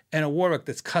me and a Warwick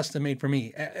that's custom made for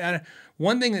me.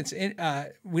 One thing that's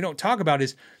we don't talk about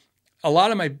is a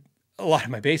lot of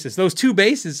my basses. Those two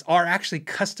basses are actually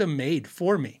custom made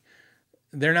for me.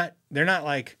 They're not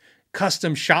like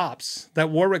custom shops. That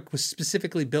Warwick was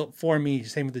specifically built for me.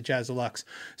 Same with the Jazz Deluxe.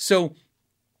 So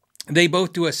they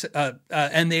both do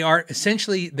and they are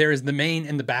essentially, there is the main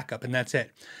and the backup, and that's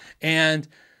it. And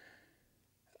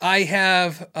I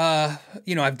have, I've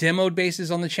demoed basses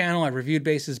on the channel. I've reviewed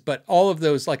basses, but all of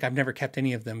those, like I've never kept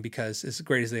any of them because as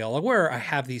great as they all were, I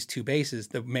have these two basses,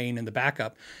 the main and the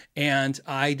backup. And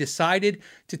I decided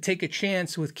to take a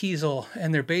chance with Kiesel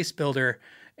and their bass builder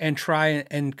and try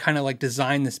and kind of like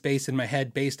design this bass in my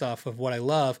head based off of what I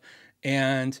love.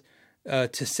 And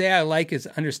to say I like is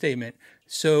an understatement.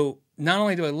 So not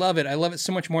only do I love it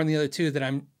so much more than the other two that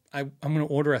I'm going to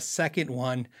order a second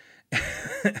one.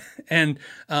 And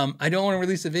I don't want to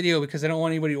release a video because I don't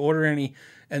want anybody to order any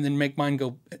and then make mine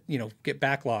go, get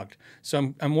backlogged.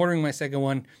 So I'm ordering my second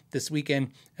one this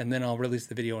weekend, and then I'll release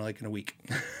the video in a week.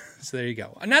 So there you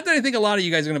go. Not that I think a lot of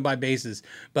you guys are going to buy basses,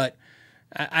 but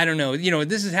I don't know.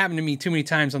 This has happened to me too many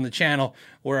times on the channel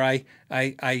where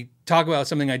I talk about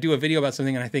something, I do a video about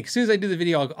something, and I think as soon as I do the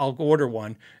video, I'll order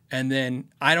one, and then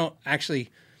I don't actually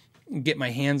get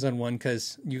my hands on one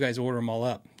because you guys order them all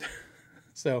up.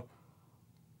 So,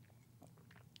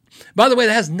 by the way,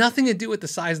 that has nothing to do with the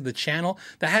size of the channel.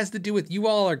 That has to do with you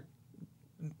all are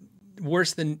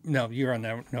worse than, no, you're on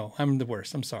there. No, I'm the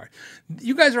worst. I'm sorry.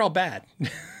 You guys are all bad.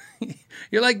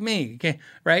 You're like me, okay,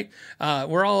 right?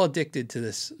 We're all addicted to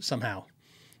this somehow.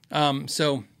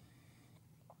 So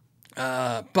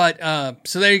there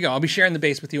you go. I'll be sharing the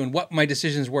bass with you and what my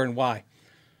decisions were and why.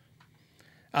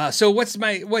 So what's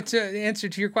the answer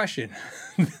to your question?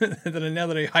 Now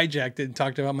that I hijacked it and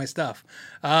talked about my stuff.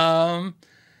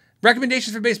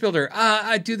 Recommendations for bass builder.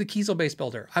 I do the Kiesel bass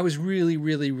builder. I was really,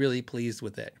 really, really pleased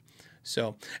with it.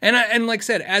 So, and like I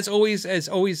said, as always,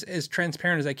 as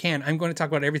transparent as I can, I'm going to talk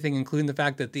about everything, including the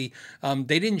fact that they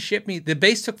didn't ship me. The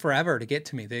bass took forever to get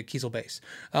to me, the Kiesel bass.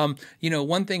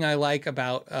 One thing I like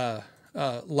about,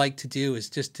 like to do is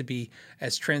just to be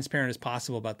as transparent as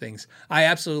possible about things. I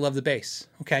absolutely love the bass.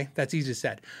 Okay. That's easy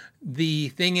said. The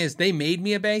thing is they made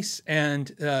me a bass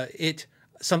and,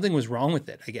 something was wrong with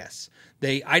it, I guess.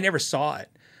 I never saw it.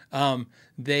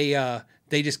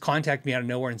 They just contacted me out of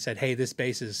nowhere and said, hey, this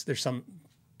base there's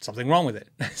something wrong with it.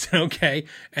 I said, okay.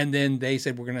 And then they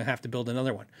said, we're going to have to build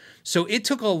another one. So it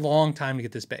took a long time to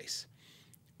get this base.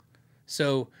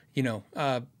 So,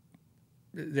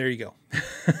 there you go.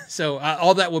 So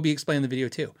all that will be explained in the video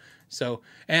too. So,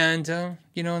 and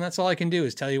that's all I can do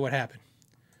is tell you what happened.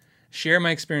 Share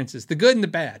my experiences, the good and the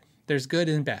bad. There's good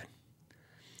and bad.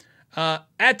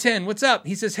 At 10, what's up?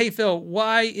 He says, hey, Phil,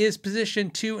 why is position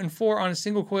 2 and 4 on a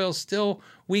single coil still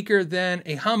weaker than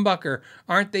a humbucker?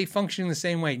 Aren't they functioning the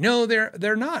same way? No,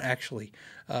 they're not actually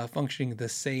functioning the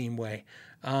same way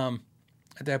at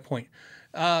that point.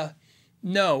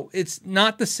 No, it's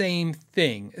not the same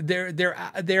thing.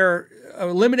 They're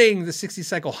eliminating the 60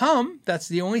 cycle hum. That's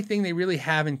the only thing they really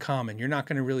have in common. I'm not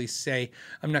going to really say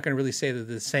they're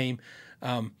the same.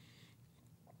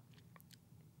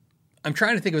 I'm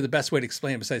trying to think of the best way to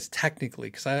explain it besides technically,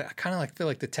 because I kind of feel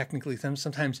like the technically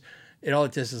sometimes all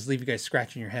it does is leave you guys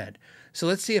scratching your head. So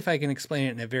let's see if I can explain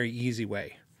it in a very easy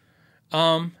way.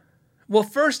 Well,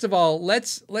 first of all,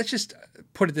 let's just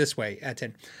put it this way, at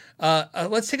 10.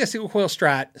 Let's take a single coil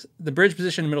Strat, the bridge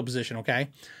position, middle position, okay?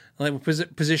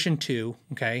 Position 2,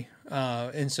 okay?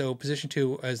 And so position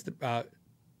 2 as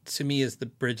to me is the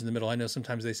bridge in the middle. I know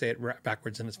sometimes they say it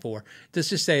backwards and it's 4. Let's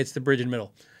just say it's the bridge in the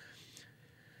middle.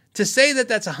 To say that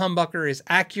that's a humbucker is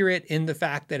accurate in the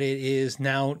fact that it's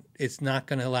not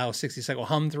going to allow a 60 cycle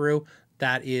hum through.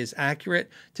 That is accurate.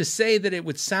 To say that it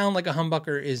would sound like a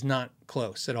humbucker is not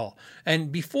close at all.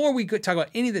 And before we talk about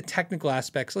any of the technical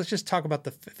aspects, let's just talk about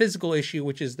the physical issue,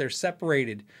 which is they're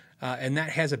separated, and that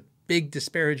has a big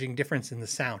disparaging difference in the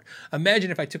sound.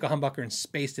 Imagine if I took a humbucker and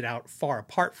spaced it out far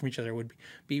apart from each other. It would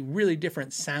be really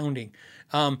different sounding.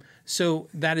 So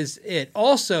that is it.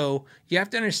 Also, you have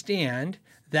to understand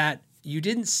that you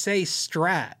didn't say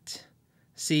Strat.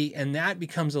 See, and that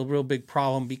becomes a real big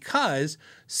problem because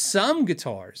some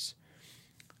guitars,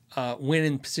 when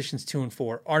in positions 2 and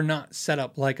 4, are not set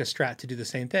up like a Strat to do the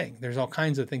same thing. There's all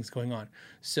kinds of things going on.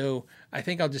 So I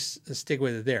think I'll just stick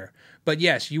with it there. But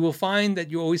yes, you will find that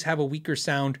you always have a weaker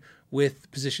sound with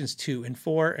positions 2 and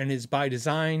 4, and it's by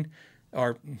design,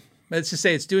 or let's just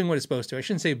say it's doing what it's supposed to. I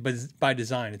shouldn't say by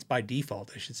design. It's by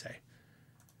default, I should say.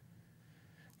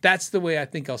 That's the way I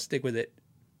think I'll stick with it.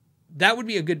 That would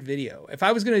be a good video. If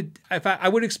I was I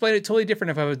would explain it totally different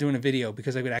if I was doing a video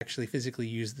because I would actually physically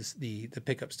use the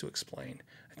pickups to explain.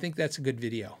 I think that's a good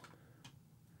video.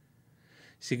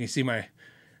 So you can see my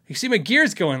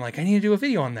gears going like I need to do a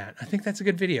video on that. I think that's a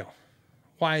good video.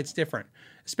 Why it's different,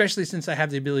 especially since I have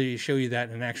the ability to show you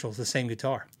that in the same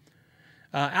guitar.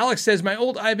 Alex says my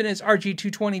old Ibanez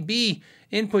RG220B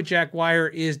input jack wire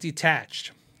is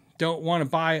detached. Don't want to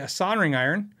buy a soldering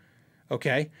iron,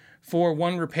 okay, for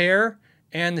one repair,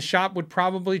 and the shop would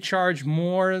probably charge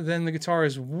more than the guitar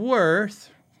is worth.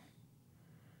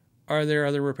 Are there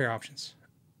other repair options?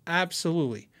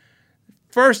 Absolutely.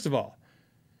 First of all,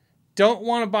 don't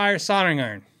want to buy a soldering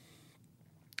iron.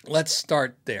 Let's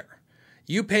start there.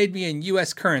 You paid me in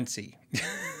U.S. currency,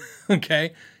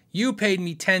 okay? You paid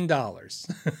me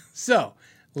 $10. So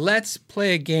let's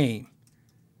play a game.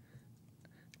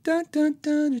 Dun, dun,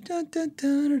 dun, dun, dun,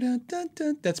 dun, dun, dun,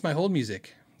 dun. That's my hold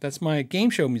music. That's my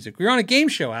game show music. We're on a game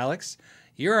show, Alex.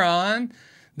 You're on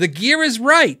The Gear is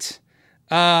Right.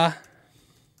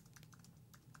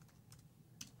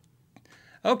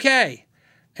 Okay.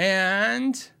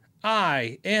 And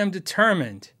I am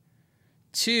determined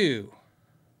to...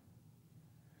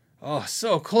 Oh,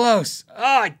 so close. Oh,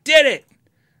 I did it.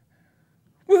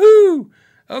 Woohoo.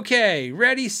 Okay.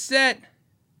 Ready, set...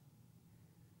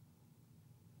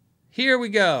 Here we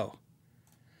go.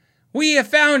 We have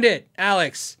found it,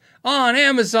 Alex, on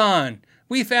Amazon.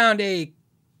 We found a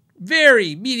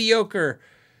very mediocre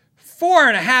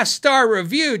 4.5-star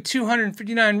review,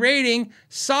 259 rating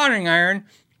soldering iron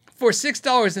for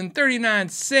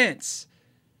 $6.39.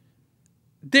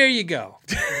 There you go.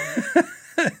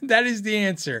 That is the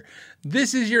answer.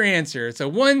 This is your answer. It's a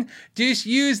one. Just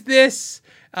use this.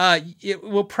 It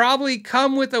will probably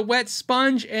come with a wet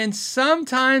sponge, and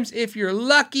sometimes, if you're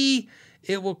lucky,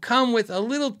 it will come with a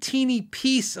little teeny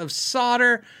piece of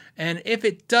solder. And if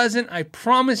it doesn't, I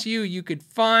promise you could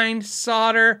find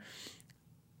solder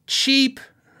cheap.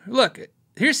 Look,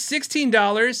 here's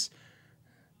 $16.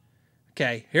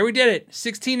 Okay, here we did it.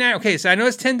 $16. Okay, so I know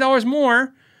it's $10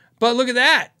 more, but look at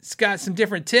that. It's got some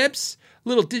different tips,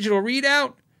 little digital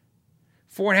readout,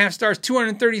 4.5 stars,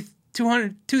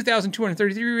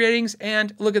 2,233 ratings,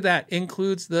 and look at that,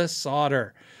 includes the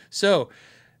solder. So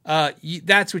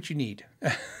that's what you need.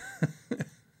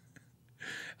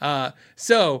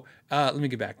 Let me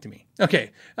get back to me.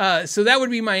 Okay. So that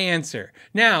would be my answer.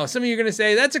 Now, some of you are going to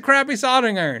say, that's a crappy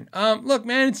soldering iron. Look,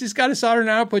 man, it's just got to solder an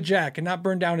output jack and not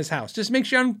burn down his house. Just make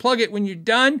sure you unplug it when you're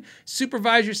done.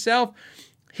 Supervise yourself.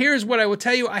 Here's what I will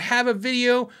tell you. I have a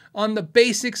video on the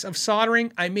basics of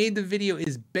soldering. I made the video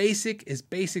as basic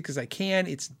as I can.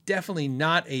 It's definitely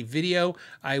not a video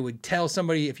I would tell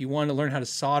somebody, if you want to learn how to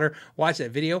solder, watch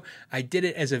that video. I did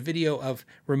it as a video of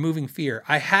removing fear.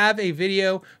 I have a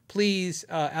video. Please,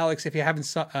 Alex, if you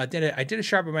haven't did it, I did a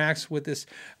Sharpen Max with this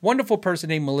wonderful person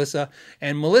named Melissa.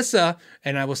 And Melissa,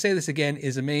 and I will say this again,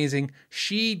 is amazing.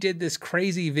 She did this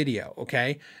crazy video,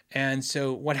 okay? And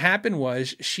so what happened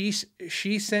was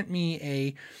she sent me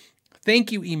a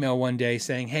thank you email one day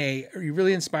saying, hey, you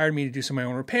really inspired me to do some of my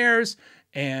own repairs.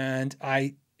 And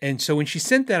so when she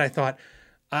sent that, I thought,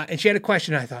 and she had a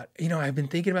question. I thought, I've been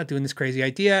thinking about doing this crazy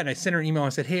idea. And I sent her an email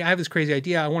and said, hey, I have this crazy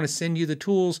idea. I want to send you the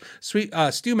tools.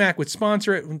 StewMac would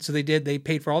sponsor it. And so they did. They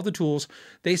paid for all the tools.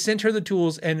 They sent her the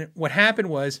tools. And what happened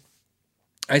was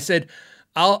I said,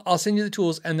 I'll send you the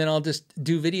tools and then I'll just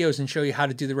do videos and show you how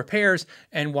to do the repairs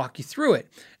and walk you through it.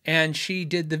 And she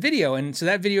did the video. And so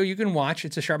that video you can watch.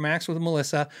 It's a Sharpen Max with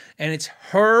Melissa. And it's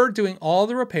her doing all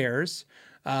the repairs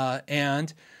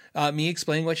and me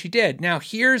explaining what she did. Now,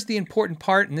 here's the important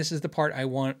part. And this is the part I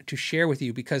want to share with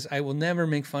you because I will never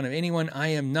make fun of anyone. I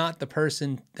am not the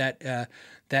person that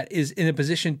is in a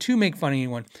position to make fun of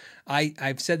anyone.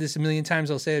 I've said this a million times.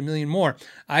 I'll say it a million more.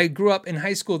 I grew up in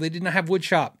high school. They did not have wood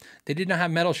shop. They did not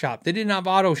have metal shop. They didn't have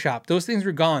auto shop. Those things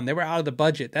were gone. They were out of the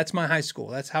budget. That's my high school.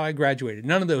 That's how I graduated.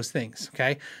 None of those things.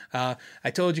 Okay. I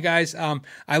told you guys,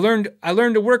 I learned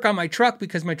to work on my truck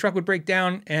because my truck would break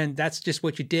down and that's just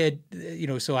what you did.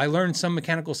 So I learned some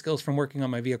mechanical skills from working on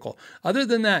my vehicle. Other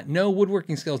than that, no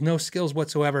woodworking skills, no skills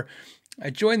whatsoever. I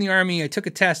joined the Army, I took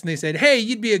a test, and they said, hey,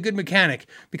 you'd be a good mechanic,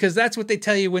 because that's what they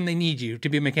tell you when they need you to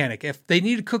be a mechanic. If they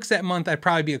needed cooks that month, I'd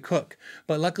probably be a cook.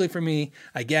 But luckily for me,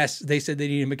 I guess they said they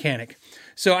needed a mechanic.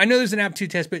 So I know there's an aptitude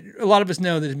test, but a lot of us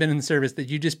know that have been in the service that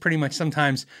you just pretty much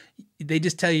sometimes, they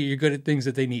just tell you you're good at things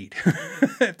that they need.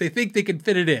 If they think they can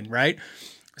fit it in, right?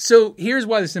 So here's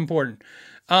why this is important.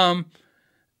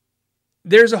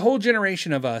 There's a whole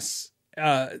generation of us,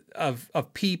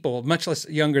 of people, much less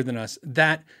younger than us,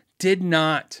 that did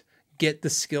not get the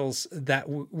skills that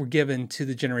were given to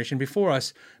the generation before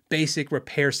us, basic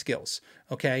repair skills,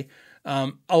 okay?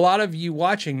 A lot of you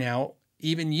watching now,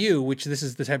 even you, which this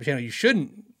is the type of channel you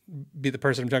shouldn't be the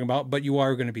person I'm talking about, but you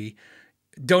are going to be,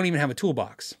 don't even have a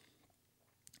toolbox.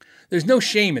 There's no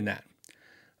shame in that.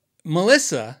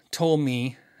 Melissa told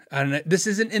me, and this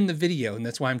isn't in the video, and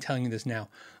that's why I'm telling you this now.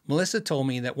 Melissa told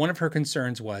me that one of her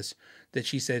concerns was that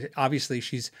she said, obviously,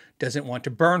 she doesn't want to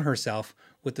burn herself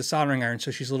with the soldering iron, so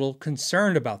she's a little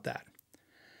concerned about that.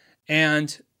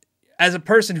 And as a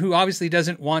person who obviously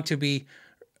doesn't want to be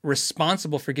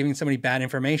responsible for giving somebody bad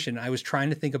information, I was trying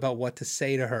to think about what to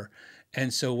say to her.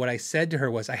 And so what I said to her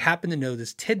was, I happen to know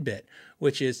this tidbit,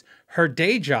 which is her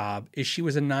day job is she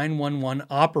was a 911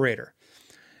 operator.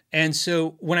 And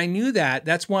so when I knew that,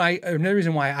 that's why another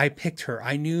reason why I picked her.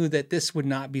 I knew that this would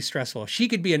not be stressful. She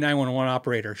could be a 911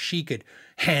 operator. She could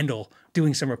handle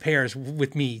doing some repairs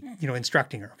with me,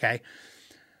 instructing her. Okay.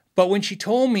 But when she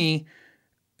told me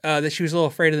that she was a little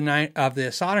afraid of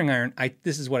the soldering iron,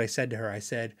 this is what I said to her. I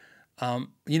said,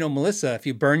 Melissa, if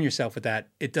you burn yourself with that,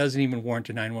 it doesn't even warrant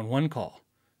a 911 call.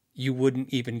 You wouldn't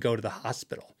even go to the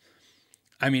hospital.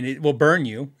 I mean, it will burn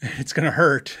you. It's going to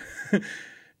hurt.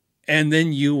 And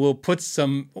then you will put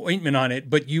some ointment on it,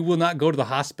 but you will not go to the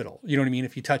hospital. You know what I mean?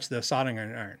 If you touch the soldering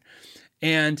iron.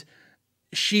 And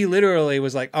she literally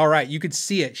was like, all right, you could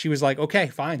see it. She was like, okay,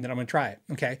 fine, then I'm going to try it.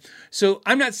 Okay. So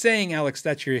I'm not saying, Alex,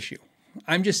 that's your issue.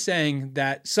 I'm just saying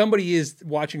that somebody is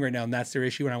watching right now and that's their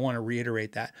issue. And I want to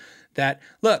reiterate that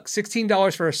look,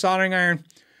 $16 for a soldering iron.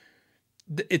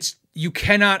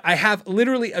 I have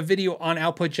literally a video on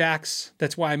output jacks.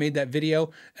 That's why I made that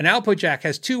video. An output jack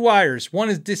has two wires. One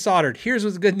is desoldered. Here's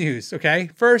what's the good news. Okay.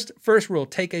 First rule,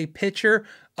 take a picture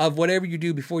of whatever you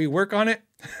do before you work on it.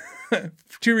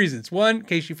 Two reasons. One, in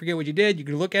case you forget what you did, you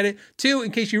can look at it. Two,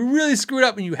 in case you really screwed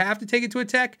up and you have to take it to a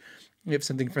tech, you have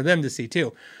something for them to see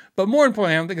too. But more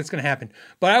importantly, I don't think it's going to happen.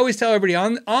 But I always tell everybody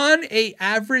on the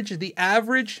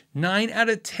average 9 out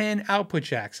of 10 output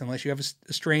jacks, unless you have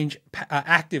a strange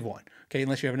active one, okay,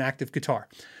 unless you have an active guitar.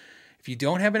 If you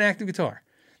don't have an active guitar,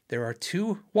 there are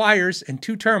two wires and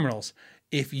two terminals.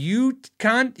 If you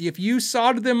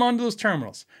solder them onto those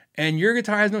terminals and your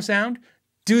guitar has no sound,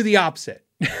 do the opposite.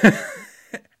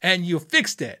 And you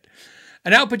fixed it.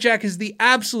 An output jack is the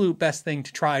absolute best thing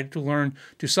to try to learn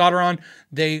to solder on.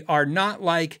 They are not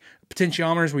like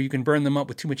potentiometers where you can burn them up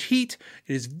with too much heat.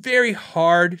 It is very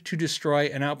hard to destroy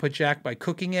an output jack by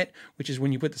cooking it, which is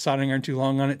when you put the soldering iron too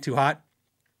long on it, too hot.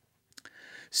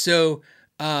 So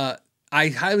I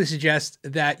highly suggest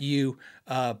that you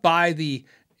buy the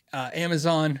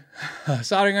Amazon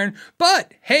soldering iron.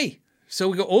 But hey, so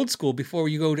we go old school before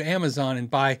you go to Amazon and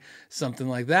buy something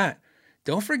like that.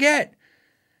 Don't forget,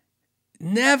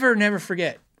 never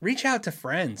forget, reach out to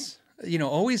friends.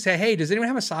 Always say, hey, does anyone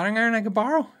have a soldering iron I could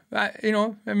borrow? I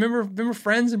remember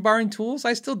friends and borrowing tools.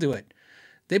 I still do it.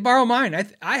 They borrow mine.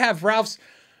 I have Ralph's.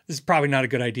 This is probably not a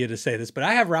good idea to say this, but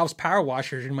I have Ralph's power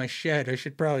washers in my shed. I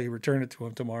should probably return it to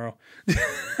him tomorrow.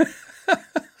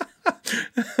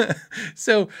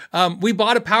 So we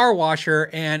bought a power washer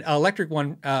and an electric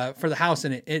one for the house,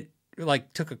 and it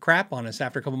like took a crap on us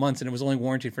after a couple months, and it was only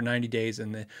warranted for 90 days.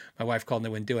 And my wife called and they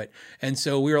wouldn't do it. And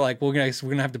so we were like, well, we're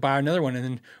gonna have to buy another one. And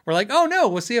then we're like, oh no,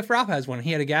 we'll see if Ralph has one.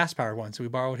 He had a gas powered one, so we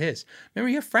borrowed his. Remember,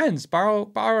 you have friends,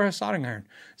 borrow a soldering iron.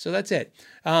 So that's it.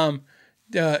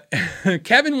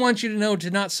 Kevin wants you to know to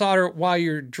not solder while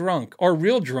you're drunk or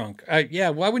real drunk. Yeah,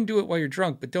 well, I wouldn't do it while you're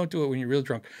drunk, but don't do it when you're real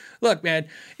drunk. Look, man,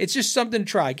 it's just something to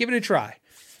try. Give it a try.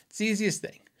 It's the easiest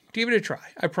thing. Give it a try.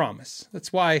 I promise.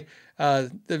 That's why.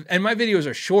 And my videos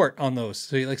are short on those.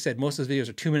 So like I said, most of those videos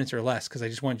are 2 minutes or less because I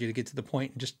just wanted you to get to the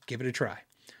point and just give it a try.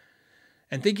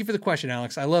 And thank you for the question,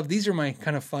 Alex. I love, these are my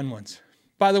kind of fun ones.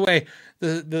 By the way,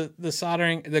 the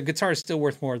soldering, the guitar is still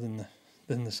worth more than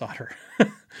the solder.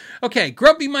 Okay,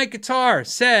 Grumpy Mike Guitar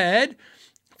said,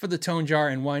 for the tone jar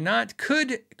and why not,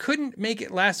 couldn't make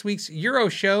it last week's Euro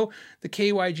show. The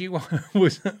KYG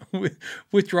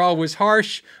withdrawal was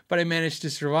harsh, but I managed to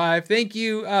survive. Thank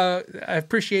you. I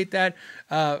appreciate that,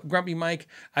 Grumpy Mike.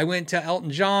 I went to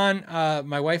Elton John.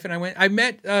 My wife and I went. I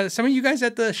met some of you guys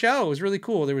at the show. It was really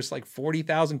cool. There was like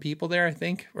 40,000 people there, I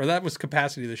think, or that was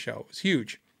capacity of the show. It was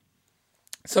huge.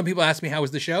 Some people asked me, how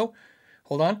was the show?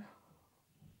 Hold on.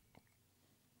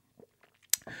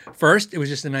 First, it was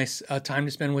just a nice time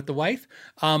to spend with the wife,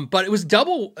 but it was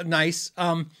double nice.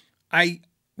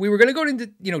 We were going to go into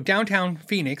downtown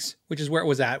Phoenix, which is where it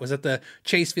was at. It was at the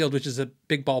Chase Field, which is a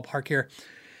big ballpark here.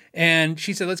 And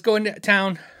she said, "Let's go into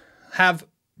town, have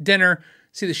dinner,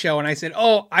 see the show." And I said,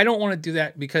 "Oh, I don't want to do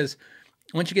that because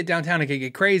once you get downtown, it can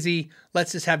get crazy.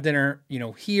 Let's just have dinner,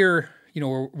 here,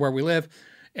 where we live."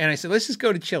 And I said, "Let's just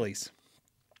go to Chili's."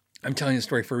 I'm telling you the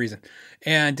story for a reason.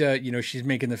 And, she's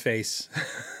making the face.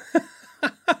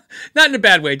 Not in a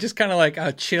bad way, just kind of like,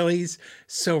 Chili's,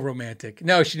 so romantic.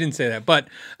 No, she didn't say that. But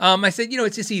I said,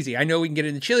 it's just easy. I know we can get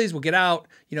into Chili's. We'll get out,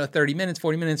 30 minutes,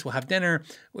 40 minutes. We'll have dinner.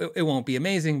 It won't be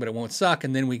amazing, but it won't suck.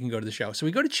 And then we can go to the show. So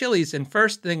we go to Chili's. And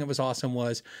first thing that was awesome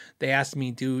was they asked me,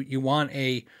 do you want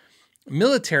a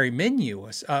military menu,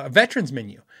 a veterans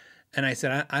menu? And I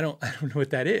said, I don't know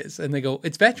what that is. And they go,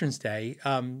 it's Veterans Day.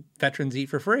 Veterans eat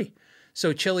for free.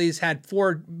 So Chili's had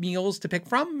 4 meals to pick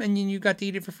from, and you got to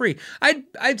eat it for free.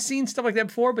 I've seen stuff like that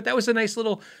before, but that was a nice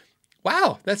little,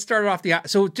 wow, that started off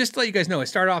so just to let you guys know, I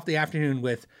started off the afternoon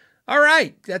with, all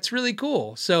right, that's really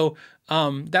cool. So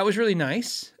that was really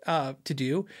nice to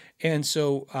do. And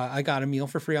so I got a meal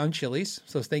for free on Chili's.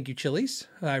 So thank you, Chili's.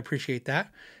 I appreciate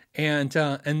that. And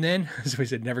then, as we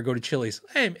said, never go to Chili's.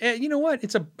 Hey, you know what?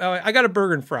 I got a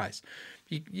burger and fries.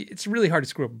 It's really hard to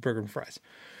screw up a burger and fries.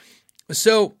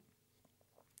 So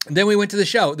then we went to the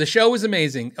show. The show was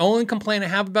amazing. The only complaint I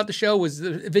have about the show was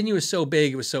the venue was so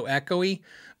big. It was so echoey.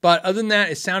 But other than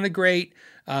that, it sounded great.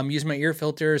 Used my ear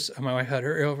filters. My wife had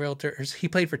her ear filters. He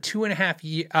played for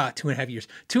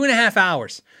 2.5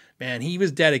 hours. Man, he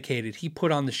was dedicated. He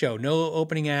put on the show. No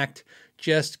opening act.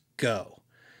 Just go.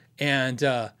 And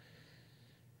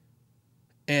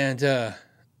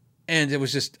it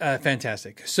was just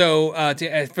fantastic. So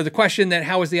for the question that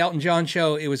how was the Elton John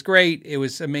show? It was great. It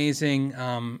was amazing.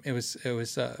 It was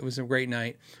a great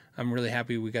night. I'm really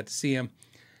happy we got to see him.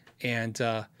 And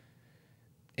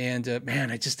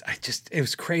man, it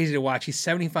was crazy to watch. He's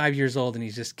 75 years old and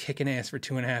he's just kicking ass for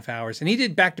 2.5 hours. And he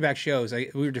did back-to-back shows. We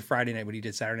were to Friday night, but he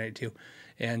did Saturday night too.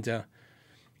 And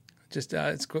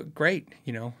it's great,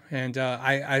 And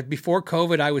I before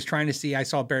COVID, I was trying to see. I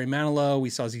saw Barry Manilow, we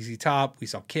saw ZZ Top, we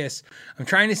saw Kiss. I'm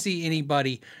trying to see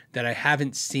anybody that I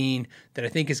haven't seen that I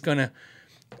think is gonna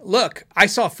look. I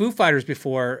saw Foo Fighters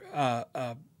before,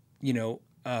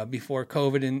 before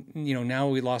COVID, and now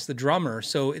we lost the drummer.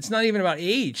 So it's not even about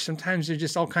age. Sometimes there's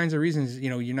just all kinds of reasons.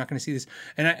 You're not going to see this.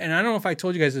 And I don't know if I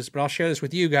told you guys this, but I'll share this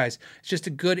with you guys. It's just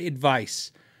a good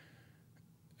advice.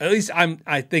 At least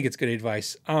I think it's good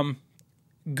advice.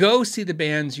 Go see the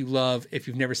bands you love if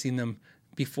you've never seen them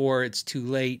before it's too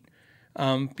late.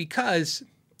 because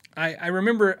I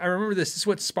remember this. This is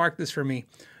what sparked this for me.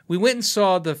 We went and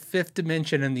saw the Fifth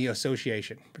Dimension and the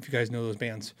Association. If you guys know those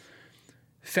bands,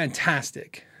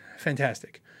 fantastic.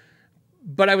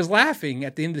 But I was laughing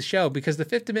at the end of the show because the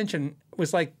Fifth Dimension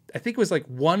was like, I think it was like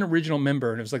one original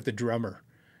member, and it was like the drummer.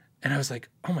 And I was like,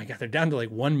 oh my God, they're down to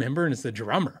like one member and it's the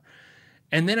drummer.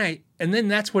 And then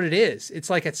that's what it is. It's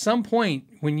like at some point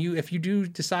if you do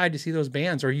decide to see those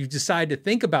bands, or you decide to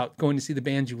think about going to see the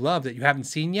bands you love that you haven't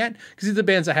seen yet, because these are the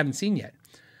bands I haven't seen yet,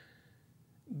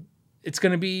 it's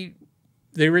going to be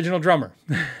the original drummer,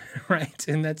 right?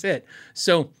 And that's it.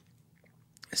 So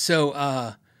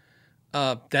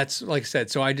that's, like I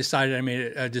said, so I decided, I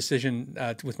made a decision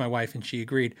with my wife, and she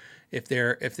agreed. If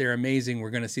they're amazing, we're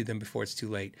going to see them before it's too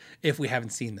late, if we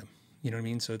haven't seen them. You know what I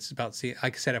mean? So it's about seeing,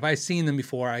 like I said, if I've seen them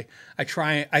before, I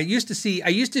used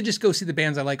to just go see the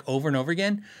bands I like over and over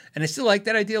again. And I still like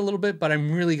that idea a little bit, but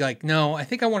I'm really like, no, I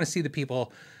think I want to see the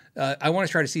people. I want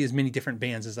to try to see as many different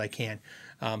bands as I can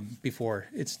before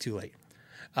it's too late.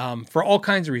 For all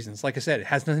kinds of reasons. Like I said, it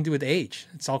has nothing to do with age.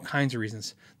 It's all kinds of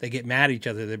reasons. They get mad at each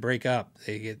other. They break up.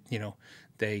 They get,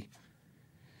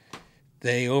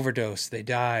 they overdose, they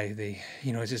die,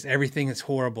 it's just everything that's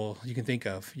horrible you can think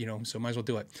of, so might as well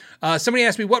do it. Somebody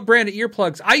asked me what brand of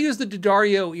earplugs. I use the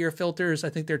D'Addario ear filters.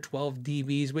 I think they're 12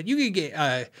 dBs, but you can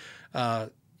get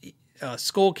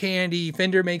Skull Candy,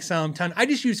 Fender makes some ton. I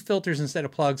just use filters instead of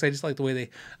plugs. I just like the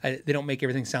way they don't make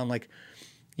everything sound like,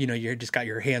 you're just got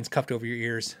your hands cupped over your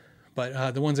ears.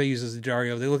 But the ones I use is the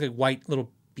D'Addario. They look like white little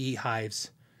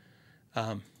beehives.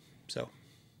 So.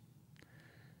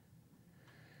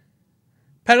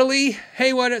 Pedally,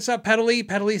 hey, what's up, Pedally?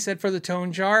 Pedally said for the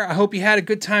Tone Jar, I hope you had a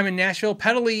good time in Nashville.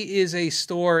 Pedally is a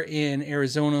store in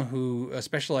Arizona who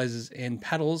specializes in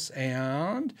pedals,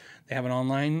 and they have an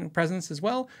online presence as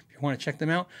well, if you want to check them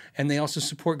out. And they also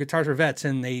support Guitars for Vets,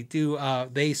 and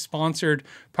they sponsored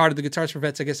part of the Guitars for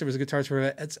Vets. I guess there was a Guitars for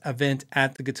Vets event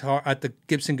at the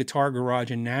Gibson Guitar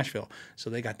Garage in Nashville, so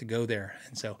they got to go there.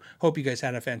 And so hope you guys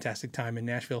had a fantastic time in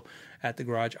Nashville at the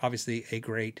garage. Obviously a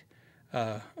great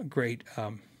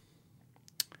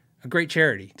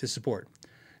charity to support.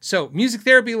 So Music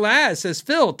Therapy Laz says,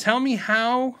 Phil, tell me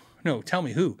who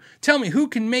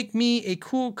can make me a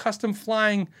cool custom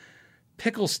flying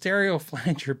pickle stereo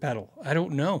flanger pedal. I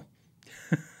don't know.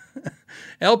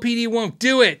 LPD won't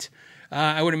do it.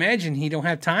 I would imagine he don't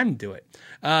have time to do it.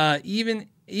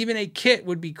 Even a kit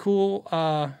would be cool.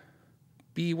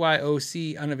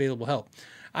 BYOC unavailable help.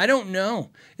 I don't know.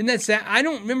 And that's that. I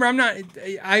don't remember.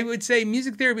 I would say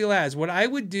Music Therapy Labs. What I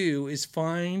would do is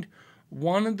find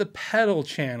one of the pedal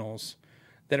channels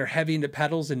that are heavy into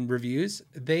pedals and reviews.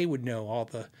 They would know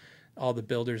all the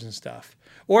builders and stuff.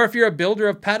 Or if you're a builder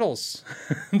of pedals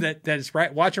that is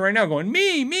right watching right now going,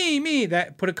 me,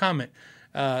 that put a comment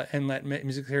and let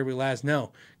Music Therapy Labs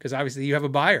know. Because obviously you have a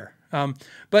buyer.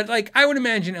 But like I would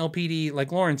imagine LPD,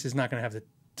 like Lawrence, is not going to have the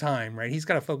time, right? He's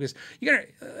got to focus.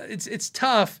 It's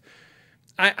tough.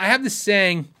 I have this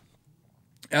saying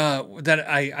that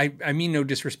I mean no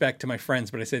disrespect to my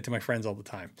friends, but I say it to my friends all the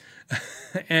time.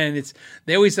 And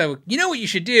they always say, you know what you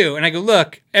should do? And I go,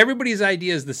 look, everybody's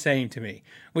idea is the same to me,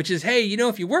 which is, hey,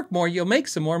 if you work more, you'll make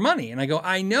some more money. And I go,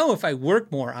 I know if I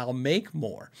work more, I'll make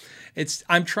more.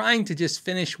 I'm trying to just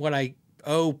finish what I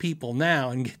owe people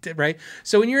now and get it right.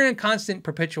 So when you're in a constant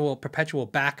perpetual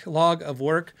backlog of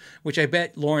work, which I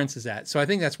bet Lawrence is at. So I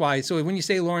think that's why. So when you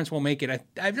say Lawrence won't make it,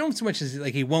 I don't so much as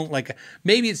like he won't, like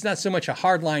maybe it's not so much a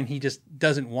hard line. He just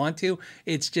doesn't want to.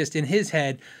 It's just in his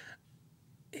head.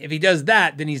 If he does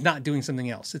that, then he's not doing something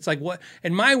else. It's like what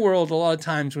in my world, a lot of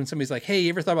times when somebody's like, hey, you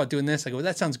ever thought about doing this? I go, well,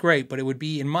 that sounds great. But it would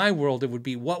be in my world, it would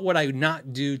be, what would I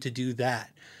not do to do that?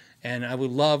 And I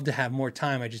would love to have more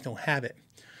time. I just don't have it.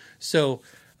 So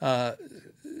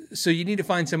you need to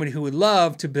find somebody who would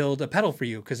love to build a pedal for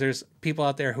you, because there's people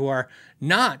out there who are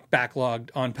not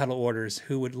backlogged on pedal orders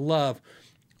who would love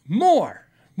more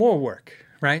work,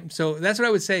 right? So that's what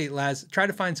I would say, Laz. Try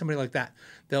to find somebody like that.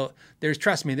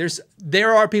 Trust me,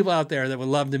 there are people out there that would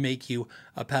love to make you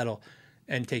a pedal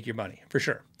and take your money for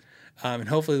sure. And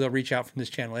hopefully they'll reach out from this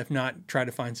channel. If not, try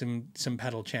to find some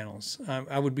pedal channels.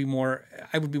 I would be more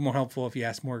helpful if you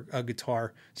asked more a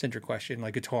guitar centric question,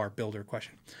 like guitar builder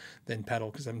question, than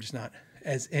pedal, because I'm just not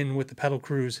as in with the pedal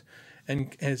crews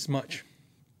and as much.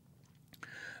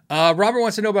 Robert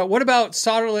wants to know what about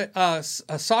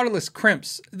solderless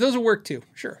crimps? Those will work too.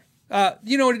 Sure.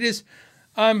 You know what it is?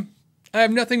 I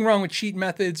have nothing wrong with cheat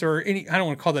methods or any. I don't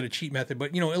want to call that a cheat method,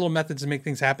 but little methods to make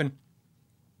things happen.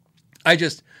 I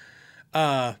just.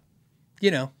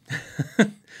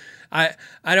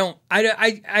 You know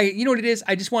what it is?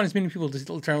 I just want as many people to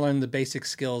try to learn the basic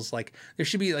skills. Like there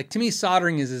should be, like, to me,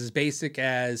 soldering is as basic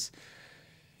as,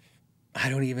 I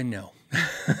don't even know.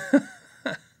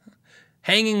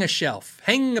 Hanging a shelf,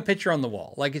 hanging a picture on the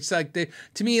wall. Like, it's like,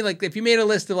 to me, like, if you made a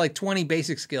list of like 20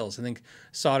 basic skills, I think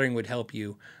soldering would help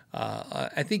you.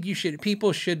 I think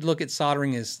people should look at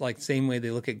soldering as like the same way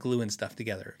they look at glue and stuff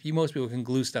together. If most people can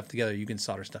glue stuff together, you can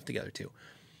solder stuff together too.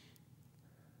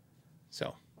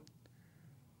 So,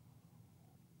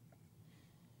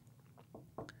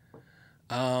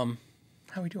 how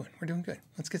are we doing? We're doing good.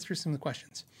 Let's get through some of the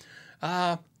questions.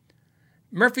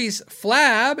 Murphy's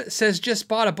Flab says, just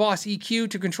bought a Boss EQ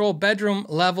to control bedroom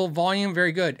level volume.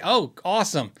 Very good. Oh,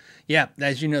 awesome. Yeah,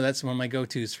 as you know, that's one of my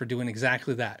go-tos for doing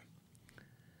exactly that.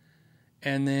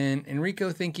 And then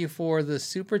Enrico, thank you for the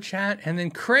super chat. And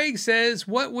then Craig says,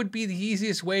 what would be the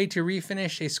easiest way to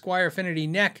refinish a Squier Affinity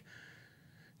neck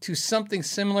to something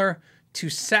similar to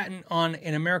satin on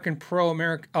an American Pro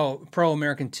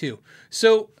American 2?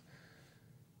 So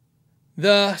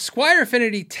the Squier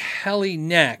Affinity Tele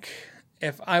neck,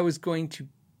 if I was going to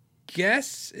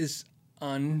guess, is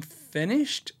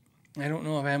unfinished. I don't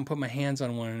know if I haven't put my hands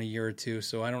on one in a year or two,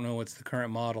 so I don't know what's the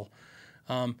current model.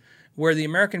 Where the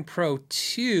American Pro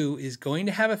 2 is going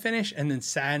to have a finish and then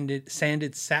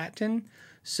sanded satin.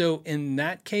 So in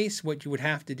that case, what you would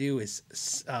have to do is,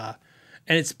 and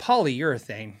it's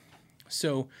polyurethane,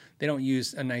 so they don't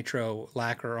use a nitro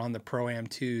lacquer on the Pro-Am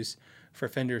 2s for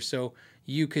fenders. So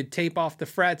you could tape off the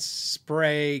frets,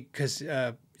 spray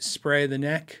the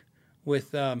neck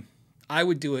with, I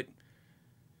would do it,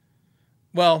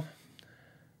 well,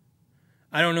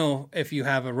 I don't know if you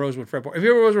have a rosewood fretboard. If you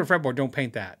have a rosewood fretboard, don't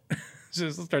paint that. So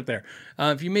let's start there.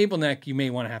 If you maple neck, you may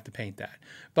want to have to paint that.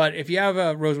 But if you have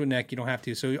a rosewood neck, you don't have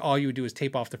to. So all you would do is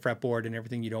tape off the fretboard and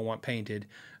everything you don't want painted,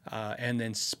 and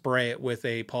then spray it with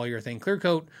a polyurethane clear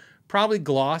coat, probably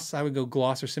gloss. I would go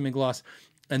gloss or semi-gloss,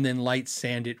 and then light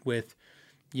sand it with,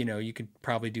 you could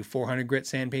probably do 400 grit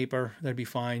sandpaper. That'd be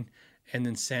fine. And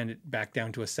then sand it back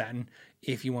down to a satin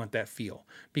if you want that feel.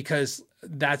 Because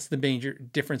that's the major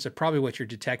difference of probably what you're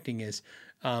detecting is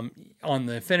on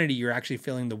the Affinity, you're actually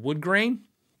feeling the wood grain.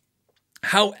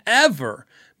 However,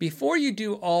 before you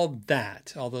do all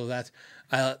that, although that's,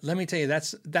 let me tell you,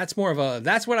 that's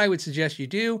what I would suggest you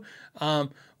do.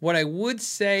 What I would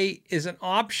say is an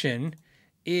option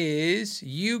is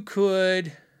you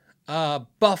could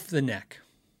buff the neck.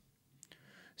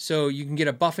 So you can get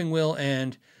a buffing wheel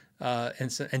and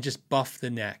just buff the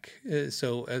neck.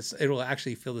 So it'll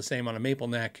actually feel the same on a maple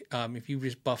neck. If you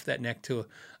just buff that neck to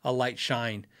a light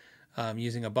shine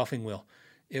using a buffing wheel,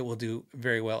 it will do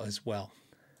very well as well.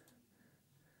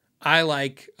 I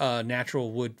like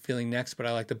natural wood feeling necks, but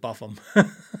I like to buff them.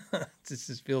 It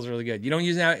just feels really good. You don't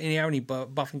use any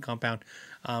buffing compound.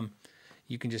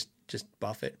 You can just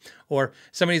buff it. Or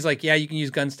somebody's like, yeah, you can use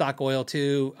gunstock oil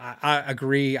too. I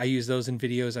agree. I use those in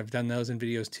videos. I've done those in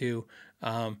videos too.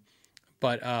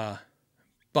 But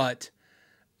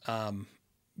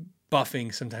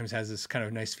buffing sometimes has this kind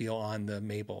of nice feel on the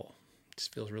maple. It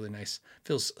just feels really nice.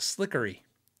 Feels slickery,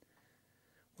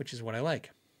 which is what I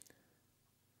like.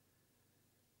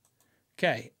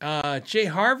 Okay. Jay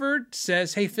Harvard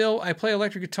says, hey, Phil, I play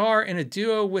electric guitar in a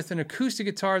duo with an acoustic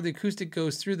guitar. The acoustic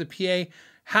goes through the PA.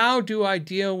 How do I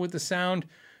deal with the sound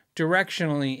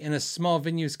directionally in a small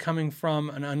venues coming from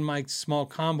an unmiked small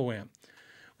combo amp?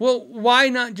 Well, why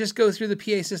not just go through the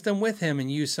PA system with him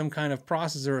and use some kind of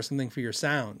processor or something for your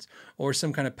sounds, or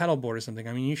some kind of pedal board or something?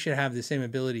 I mean, you should have the same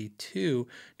ability to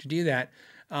do that.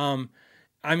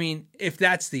 I mean, if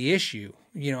that's the issue,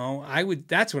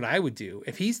 that's what I would do.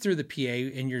 If he's through the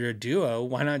PA and you're a duo,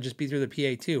 why not just be through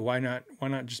the PA too? Why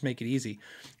not just make it easy?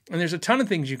 And there's a ton of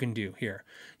things you can do here.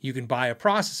 You can buy a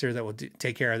processor that will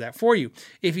take care of that for you.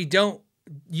 If you don't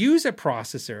use a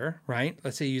processor, right?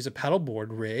 Let's say you use a pedal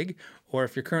board rig, or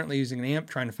if you're currently using an amp,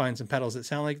 trying to find some pedals that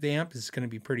sound like the amp, it's going to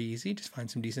be pretty easy. Just find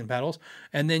some decent pedals,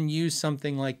 and then use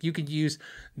something like, you could use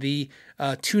the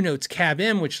Two Notes Cab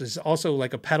M, which is also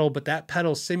like a pedal, but that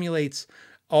pedal simulates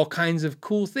all kinds of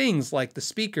cool things like the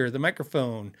speaker, the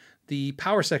microphone, the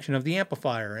power section of the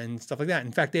amplifier, and stuff like that.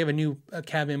 In fact, they have a new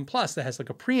Cab M Plus that has like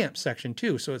a preamp section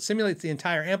too. So it simulates the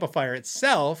entire amplifier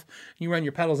itself. You run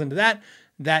your pedals into that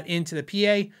into the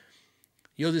PA.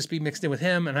 You'll just be mixed in with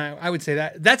him. And I would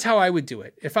say that's how I would do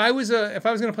it. If I was going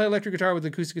to play electric guitar with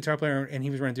an acoustic guitar player and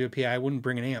he was running through a PA, I wouldn't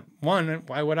bring an amp. One,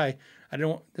 why would I?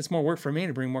 That's more work for me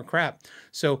to bring more crap.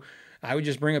 So I would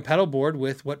just bring a pedal board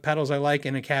with what pedals I like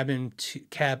in a Cab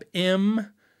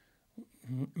M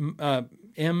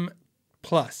M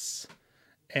Plus.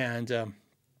 And there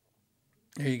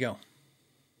you go.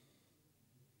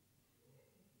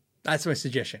 That's my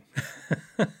suggestion.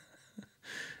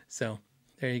 So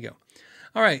there you go.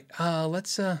 All right,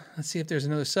 let's see if there's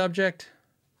another subject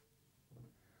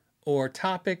or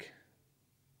topic.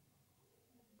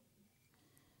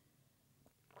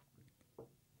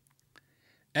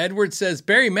 Edward says,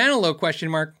 Barry Manilow, question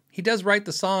mark. He does write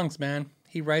the songs, man.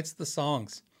 He writes the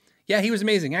songs. Yeah, he was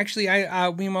amazing. Actually,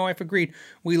 me and my wife agreed.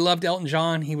 We loved Elton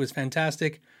John. He was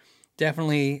fantastic.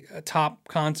 Definitely a top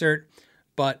concert.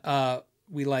 But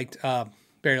we liked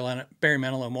Barry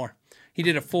Manilow more. He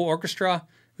did a full orchestra.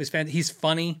 It was fantastic. He's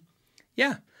funny.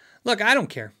 Yeah. Look, I don't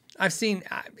care. I've seen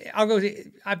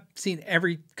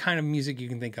every kind of music you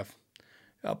can think of.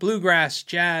 Bluegrass,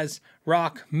 jazz,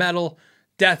 rock, metal,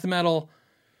 death metal,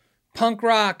 punk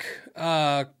rock,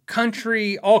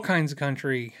 country, all kinds of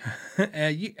country.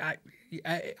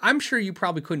 I'm sure you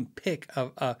probably couldn't pick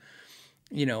a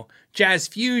jazz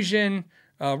fusion,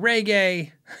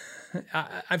 reggae.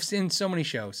 I've seen so many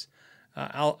shows.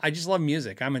 I just love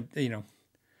music.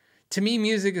 To me,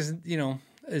 music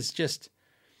is just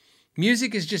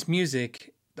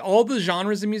music. All the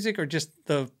genres of music are just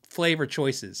the flavor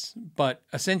choices, but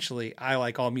essentially I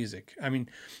like all music. I mean,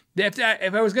 if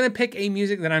I was going to pick a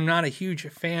music that I'm not a huge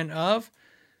fan of,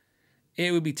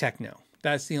 it would be techno.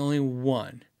 That's the only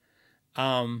one.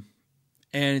 And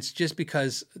it's just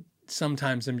because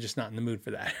sometimes I'm just not in the mood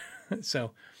for that.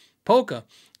 So polka,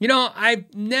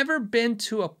 I've never been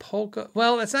to a polka.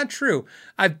 Well, that's not true.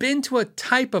 I've been to a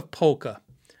type of polka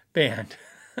band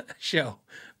show,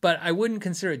 but I wouldn't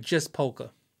consider it just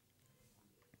polka.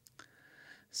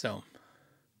 So,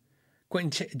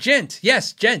 Quentin, gent,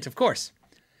 yes, gent, of course.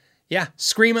 Yeah,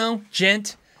 screamo,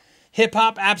 gent, hip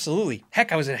hop, absolutely.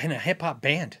 Heck, I was in a hip hop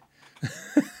band.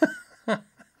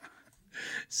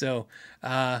 So,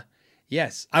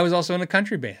 yes, I was also in a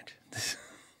country band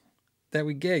that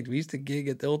we gigged. We used to gig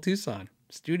at the old Tucson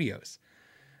studios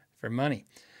for money,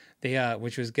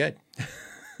 which was good.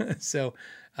 So,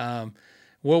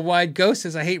 Worldwide Ghost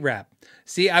says, I hate rap.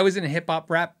 See, I was in a hip hop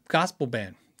rap gospel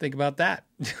band. Think about that.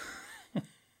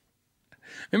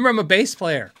 Remember, I'm a bass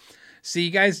player. See,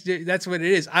 you guys, that's what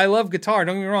it is. I love guitar.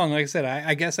 Don't get me wrong. Like I said,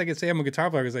 I guess I could say I'm a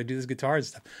guitar player because I do this guitar and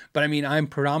stuff. But I mean, I'm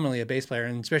predominantly a bass player,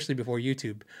 and especially before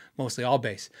YouTube, mostly all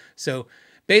bass. So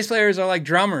bass players are like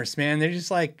drummers, man. They're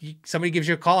just like, somebody gives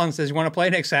you a call and says, you want to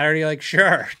play next Saturday? You're like,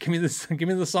 sure. Give me the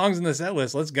songs in the set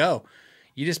list. Let's go.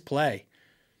 You just play.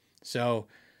 So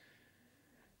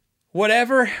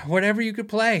whatever you could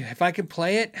play. If I could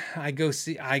play it, I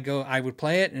would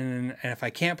play it. And if I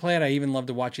can't play it, I even love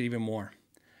to watch it even more.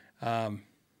 Okay,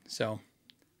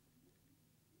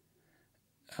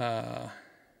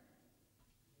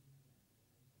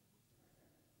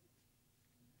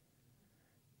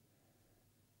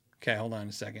 hold on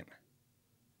a second.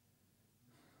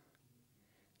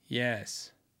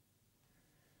 Yes.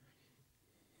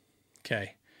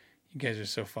 Okay. You guys are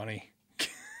so funny.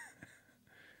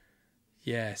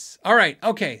 Yes. All right.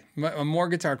 Okay. More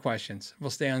guitar questions.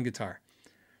 We'll stay on guitar.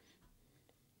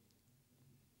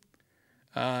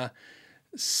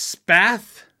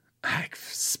 Spath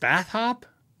Hope?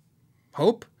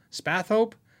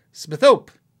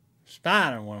 I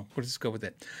don't know. We'll just go with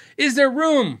it. Is there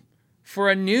room for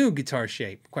a new guitar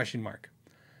shape? Question mark.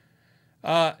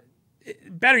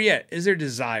 Better yet, is there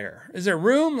desire? Is there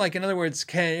room? Like, in other words,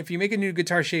 if you make a new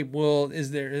guitar shape, is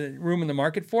there room in the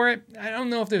market for it? I don't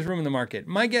know if there's room in the market.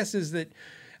 My guess is that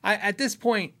at this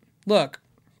point, look,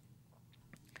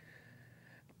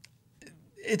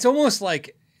 it's almost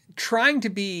like trying to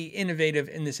be innovative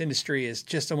in this industry is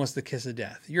just almost the kiss of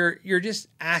death. You're just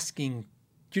asking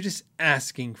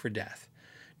for death.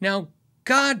 Now,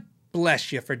 God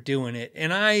bless you for doing it.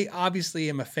 And I obviously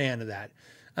am a fan of that.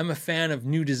 I'm a fan of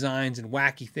new designs and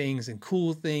wacky things and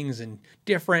cool things and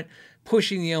different,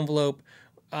 pushing the envelope.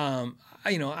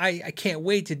 I can't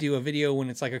wait to do a video when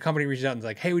it's like a company reaches out and is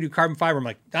like, hey, we do carbon fiber. I'm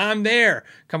like, I'm there.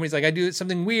 Company's like, I do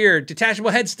something weird,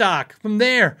 detachable headstock. I'm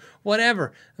there.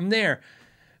 Whatever. I'm there.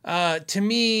 To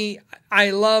me, I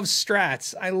love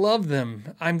Strats. I love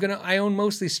them. I own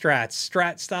mostly Strats,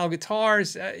 Strat style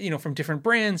guitars, from different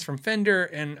brands, from Fender,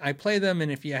 and I play them.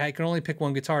 And if I can only pick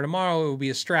one guitar tomorrow, it would be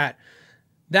a Strat.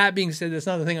 That being said, that's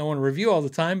not the thing I want to review all the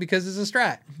time because it's a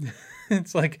Strat.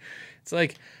 It's like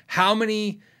how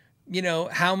many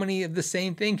of the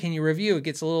same thing can you review? It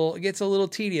gets a little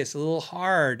tedious, a little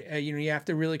hard. You have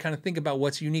to really kind of think about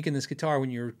what's unique in this guitar when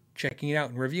you're checking it out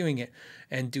and reviewing it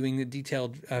and doing the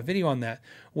detailed video on that.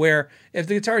 Where if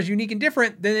the guitar is unique and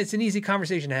different, then it's an easy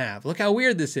conversation to have. Look how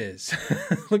weird this is.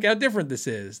 Look how different this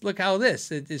is. Look how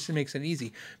it just makes it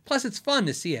easy. Plus, it's fun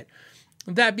to see it.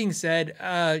 That being said,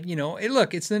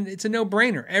 look, it's a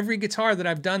no-brainer. Every guitar that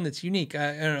I've done that's unique,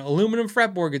 an aluminum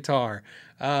fretboard guitar,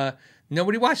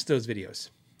 nobody watched those videos.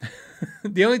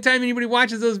 The only time anybody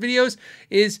watches those videos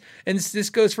is, and this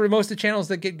goes for most of the channels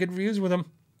that get good reviews with them,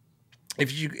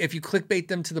 if you clickbait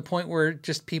them to the point where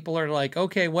just people are like,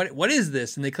 okay, what is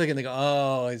this? And they click and they go,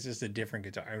 oh, it's just a different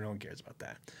guitar. Everyone cares about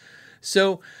that.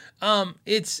 So,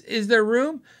 is there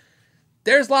room?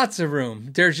 There's lots of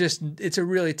room. It's a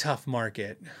really tough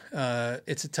market.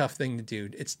 It's a tough thing to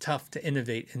do. It's tough to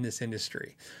innovate in this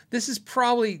industry. This is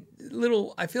probably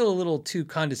I feel a little too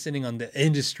condescending on the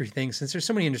industry thing, since there's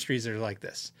so many industries that are like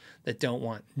this, that don't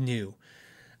want new.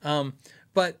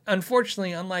 But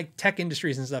unfortunately, unlike tech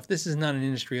industries and stuff, this is not an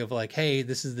industry of like, hey,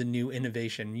 this is the new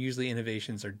innovation. Usually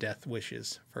innovations are death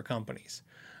wishes for companies.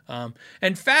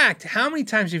 In fact, how many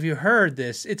times have you heard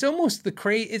this? It almost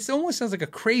sounds like a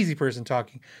crazy person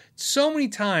talking. So many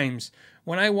times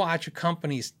when I watch a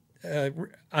company's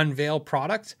unveil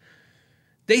product,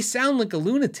 they sound like a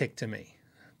lunatic to me.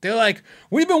 They're like,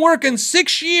 we've been working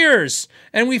 6 years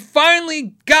and we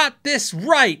finally got this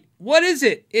right. What is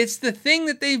it? It's the thing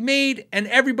that they've made and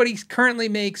everybody currently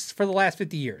makes for the last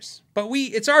 50 years. But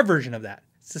it's our version of that.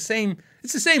 It's the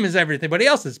same as everybody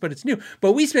else's, but it's new.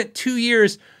 But we spent 2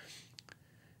 years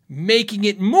making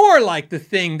it more like the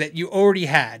thing that you already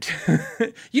had.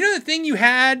 You know the thing you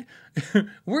had?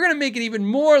 We're going to make it even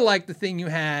more like the thing you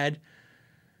had.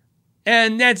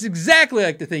 And that's exactly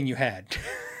like the thing you had.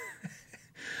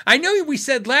 I know we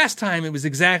said last time it was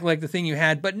exactly like the thing you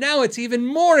had, but now it's even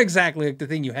more exactly like the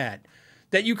thing you had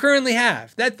that you currently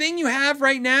have. That thing you have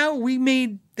right now, we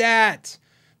made that,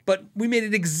 but we made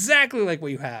it exactly like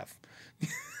what you have.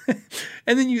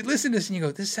 And then you listen to this and you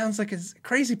go, this sounds like a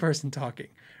crazy person talking,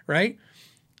 right?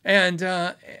 And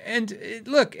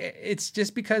look, it's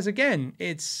just because, again,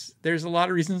 there's a lot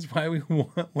of reasons why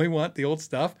we want the old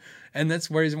stuff, and that's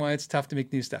the reason why it's tough to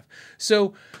make new stuff.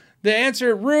 So the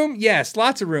answer, room, yes,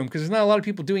 lots of room, because there's not a lot of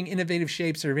people doing innovative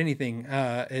shapes or anything.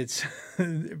 It's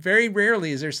very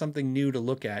rarely is there something new to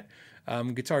look at.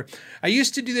 Guitar. I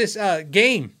used to do this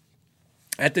game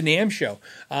at the NAMM show.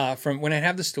 From when I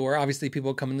have the store, obviously people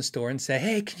would come in the store and say,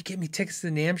 hey, can you get me tickets to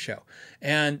the NAMM show?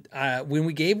 And when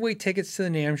we gave away tickets to the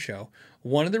NAMM show,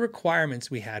 one of the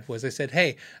requirements we had was I said,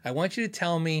 hey, I want you to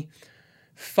tell me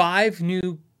 5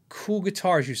 new cool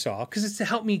guitars you saw, because it's to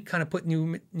help me kind of put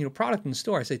new product in the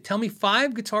store. I said, tell me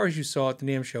 5 guitars you saw at the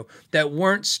NAMM show that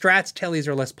weren't Strats, Tellys,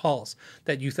 or Les Pauls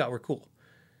that you thought were cool.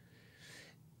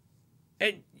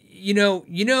 And you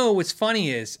know what's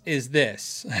funny is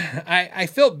this. I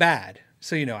felt bad.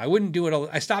 So, I wouldn't do it.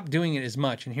 I stopped doing it as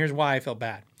much. And here's why I felt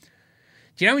bad.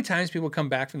 Do you know how many times people come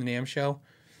back from the NAMM show?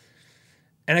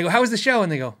 And I go, how was the show? And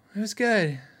they go, it was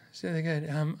good. It's really good.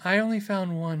 I only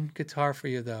found one guitar for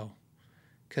you, though.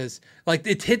 Because, like,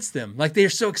 it hits them. Like, they're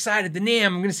so excited. The NAMM,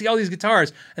 I'm going to see all these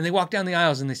guitars. And they walk down the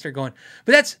aisles and they start going,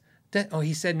 but oh,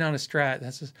 he said not a Strat.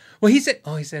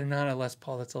 He said not a Les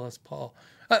Paul. That's a Les Paul.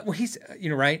 He's,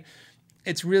 right?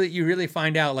 It's really, you really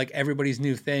find out like everybody's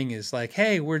new thing is like,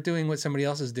 hey, we're doing what somebody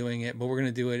else is doing it, but we're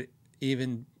going to do it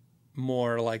even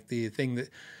more like the thing that,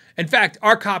 in fact,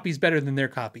 our copy is better than their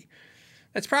copy.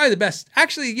 That's probably the best.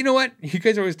 Actually, you know what? You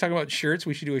guys are always talking about shirts.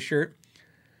 We should do a shirt.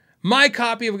 My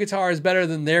copy of a guitar is better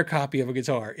than their copy of a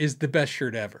guitar is the best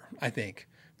shirt ever, I think,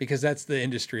 because that's the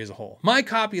industry as a whole. My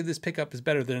copy of this pickup is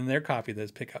better than their copy of this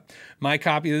pickup. My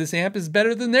copy of this amp is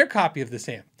better than their copy of this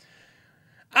amp.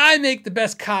 I make the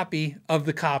best copy of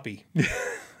the copy.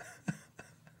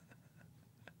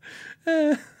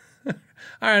 All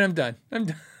right, I'm done. I'm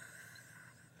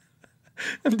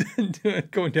done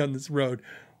going down this road.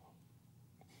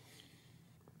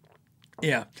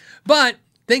 Yeah, but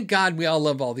thank God we all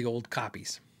love all the old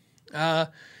copies.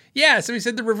 Somebody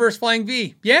said the reverse flying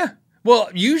V. Yeah. Well,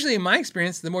 usually in my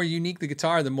experience, the more unique the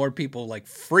guitar, the more people like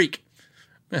freak.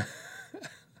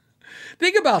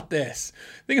 Think about this.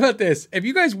 If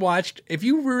you guys watched, if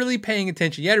you were really paying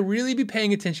attention, you had to really be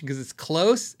paying attention because it's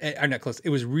close. Or not close. It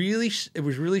was really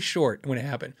short when it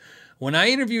happened. When I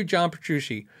interviewed John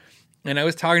Petrucci and I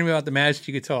was talking about the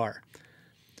Majesty guitar,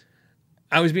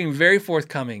 I was being very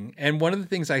forthcoming. And one of the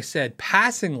things I said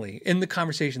passingly in the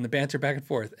conversation, the banter back and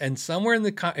forth, and somewhere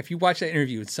if you watch that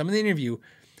interview, in some of the interview,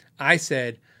 I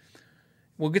said,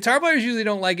 well, guitar players usually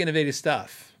don't like innovative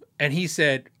stuff. And he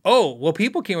said, oh, well,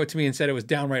 people came up to me and said it was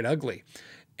downright ugly.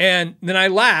 And then I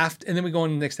laughed, and then we go on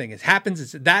to the next thing. It happens,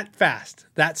 it's that fast,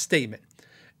 that statement.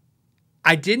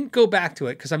 I didn't go back to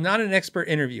it because I'm not an expert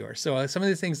interviewer. So some of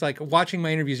the things like watching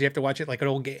my interviews, you have to watch it like an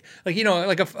old game. Like,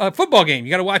 like a football game. You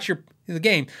got to watch the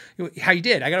game, how you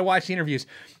did. I got to watch the interviews.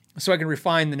 so I can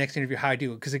refine the next interview how I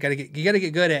do it, because you got to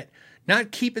get good at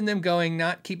not keeping them going,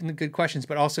 not keeping the good questions,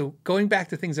 but also going back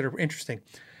to things that are interesting.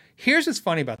 Here's what's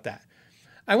funny about that.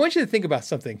 I want you to think about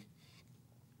something.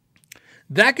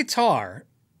 That guitar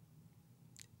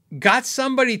got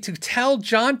somebody to tell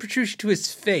John Petrucci to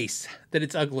his face that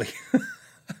it's ugly.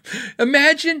 I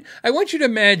want you to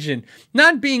imagine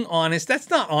not being honest. That's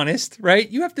not honest, right?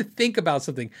 You have to think about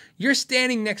something. You're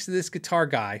standing next to this guitar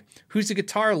guy who's a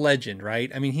guitar legend, right?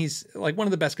 I mean, he's like one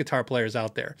of the best guitar players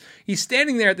out there. He's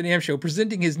standing there at the NAMM show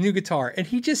presenting his new guitar. And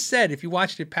he just said, if you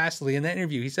watched it passively in that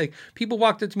interview, he's like, people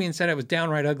walked up to me and said it was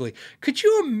downright ugly. Could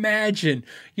you imagine?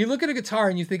 You look at a guitar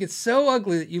and you think it's so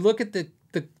ugly that you look at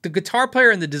the guitar player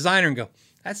and the designer and go,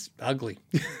 that's ugly.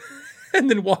 And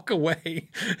then walk away.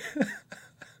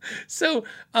 So,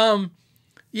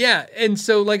 yeah. And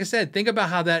so, like I said, think about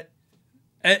how that,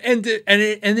 and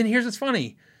then here's what's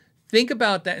funny. Think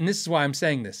about that. And this is why I'm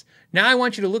saying this. Now I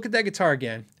want you to look at that guitar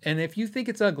again. And if you think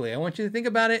it's ugly, I want you to think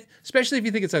about it, especially if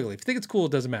you think it's ugly. If you think it's cool,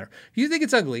 it doesn't matter. If you think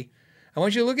it's ugly, I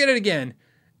want you to look at it again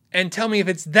and tell me if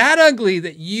it's that ugly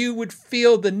that you would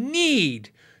feel the need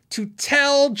to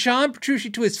tell John Petrucci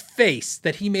to his face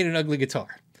that he made an ugly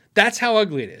guitar. That's how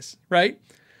ugly it is, right?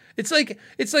 It's like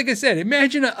I said,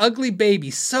 imagine an ugly baby,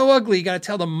 so ugly you got to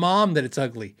tell the mom that it's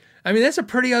ugly. I mean, that's a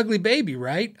pretty ugly baby,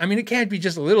 right? I mean, it can't be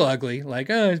just a little ugly, like,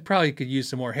 oh, it probably could use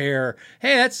some more hair.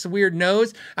 Hey, that's a weird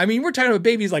nose. I mean, we're talking about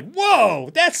babies like,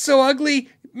 whoa, that's so ugly.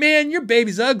 Man, your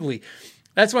baby's ugly.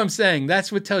 That's what I'm saying.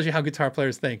 That's what tells you how guitar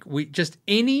players think. Just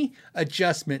any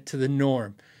adjustment to the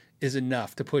norm is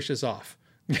enough to push us off.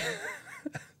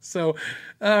 So,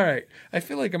 all right. I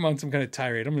feel like I'm on some kind of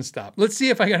tirade. I'm going to stop. Let's see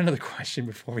if I got another question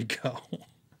before we go.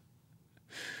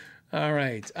 All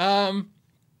right.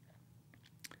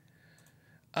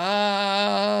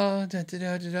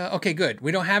 Okay, good.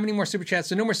 We don't have any more super chats.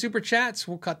 So no more super chats.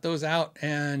 We'll cut those out.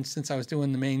 And since I was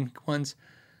doing the main ones,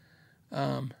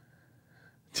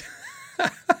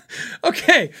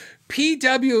 okay.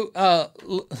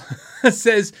 PW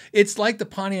says it's like the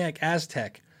Pontiac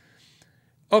Aztec.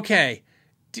 Okay.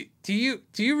 Do you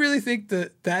really think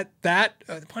that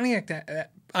Pontiac?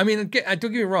 I mean, don't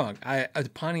get me wrong. The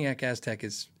Pontiac Aztec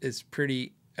is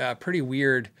pretty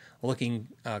weird looking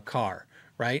car,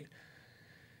 right?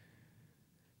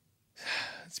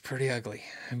 It's pretty ugly,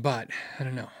 but I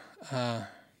don't know.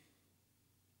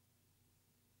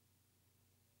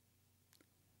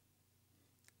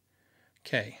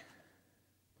 Okay.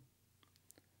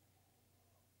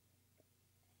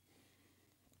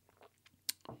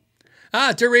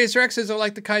 Dirt Racer X says I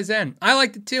like the Kaizen. I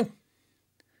liked it too.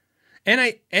 And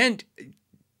I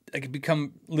could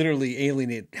become literally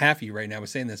alienate half of you right now with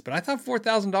saying this, but I thought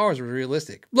 $4,000 was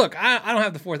realistic. Look, I don't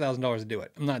have the $4,000 to do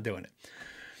it. I'm not doing it.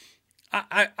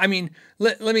 I mean,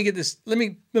 let me get this. Let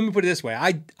me put it this way.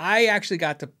 I actually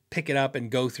got to pick it up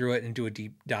and go through it and do a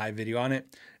deep dive video on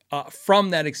it.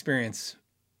 From that experience,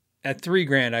 at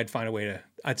 $3,000, I'd find a way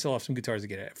I'd still have some guitars to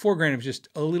get it. At $4,000, it was just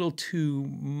a little too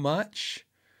much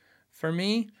for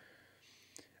me.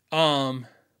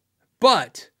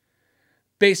 But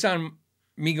based on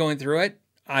me going through it,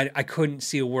 I couldn't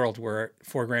see a world where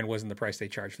 $4,000 wasn't the price they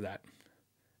charge for that.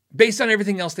 Based on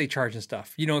everything else they charge and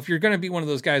stuff. You know, if you're going to be one of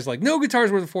those guys like, no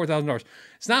guitar's worth $4,000,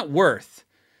 it's not worth.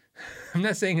 I'm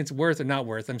not saying it's worth or not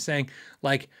worth. I'm saying,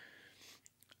 like,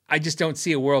 I just don't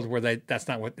see a world where that's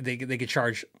not what they could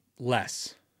charge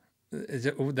less.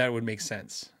 That would make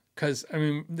sense. Because, I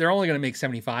mean, they're only going to make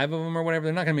 75 of them or whatever.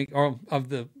 They're not going to make all of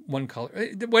the one color.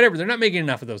 Whatever. They're not making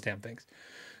enough of those damn things.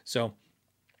 So,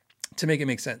 to make it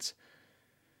make sense.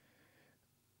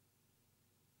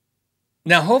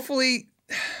 Now, hopefully,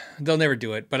 they'll never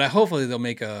do it. But hopefully they'll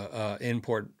make a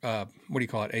import, a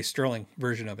Sterling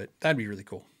version of it. That'd be really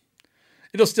cool.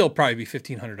 It'll still probably be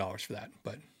 $1,500 for that.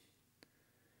 But...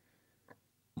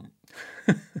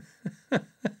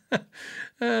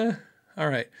 all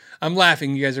right. I'm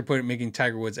laughing. You guys are making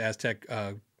Tiger Woods Aztec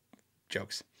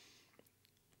jokes.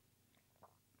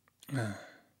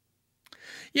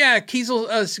 Yeah,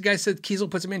 Kiesel, guy said Kiesel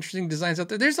put some interesting designs out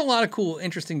there. There's a lot of cool,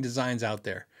 interesting designs out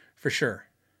there, for sure.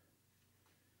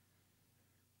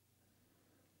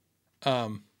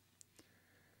 Okay.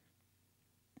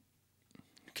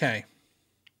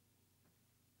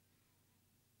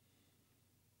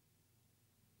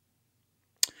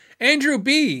 Andrew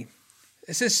B.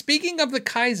 It says, speaking of the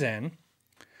Kaizen,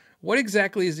 what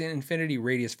exactly is an infinity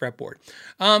radius fretboard?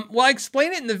 Well, I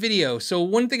explain it in the video. So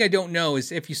one thing I don't know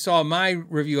is if you saw my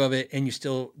review of it and you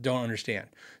still don't understand.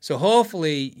 So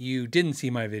hopefully you didn't see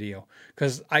my video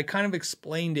because I kind of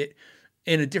explained it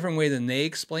in a different way than they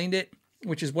explained it.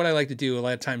 which is what I like to do a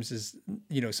lot of times is,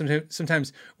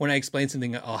 sometimes when I explain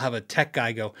something, I'll have a tech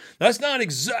guy go, that's not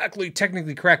exactly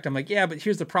technically correct. I'm like, yeah, but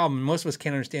here's the problem. Most of us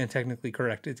can't understand technically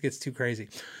correct. It gets too crazy.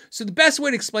 So the best way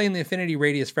to explain the Infinity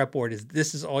Radius fretboard is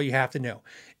this is all you have to know.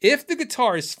 If the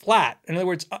guitar is flat, in other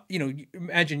words,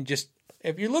 imagine just,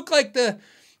 if you look like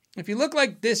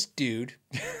this dude,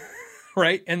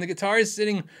 right? And the guitar is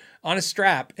sitting on a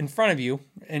strap in front of you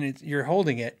and you're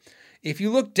holding it. If you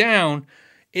look down,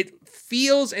 it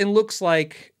feels and looks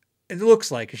like, I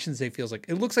shouldn't say feels like,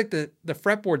 it looks like the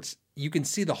fretboards, you can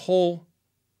see the whole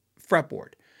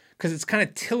fretboard because it's kind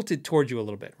of tilted towards you a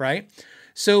little bit, right?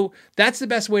 So that's the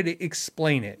best way to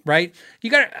explain it, right?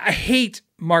 I hate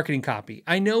marketing copy.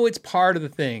 I know it's part of the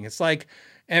thing. It's like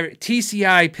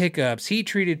TCI pickups, heat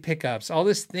treated pickups, all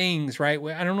these things, right?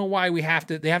 I don't know why they have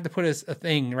to put a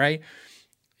thing, right?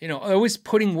 Always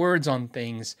putting words on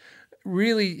things.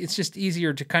 Really, it's just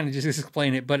easier to kind of just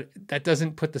explain it, but that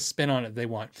doesn't put the spin on it they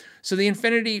want. So the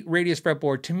Infinity Radius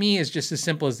fretboard to me is just as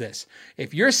simple as this.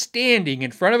 If you're standing in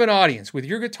front of an audience with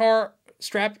your guitar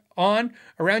strapped on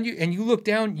around you and you look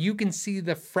down, you can see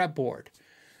the fretboard.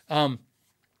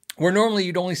 Where normally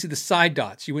you'd only see the side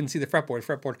dots. You wouldn't see the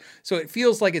fretboard. So it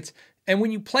feels like and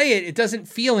when you play it, it doesn't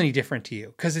feel any different to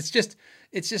you because it's just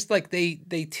like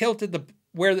they tilted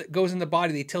where it goes in the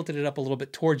body, they tilted it up a little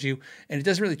bit towards you, and it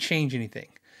doesn't really change anything.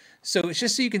 So it's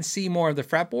just so you can see more of the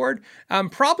fretboard.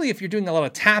 Probably if you're doing a lot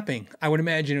of tapping, I would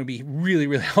imagine it would be really,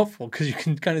 really helpful because you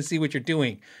can kind of see what you're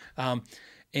doing,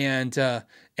 and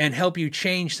help you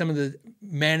change some of the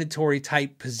mandatory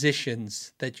type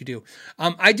positions that you do.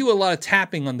 I do a lot of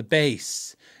tapping on the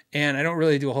bass. And I don't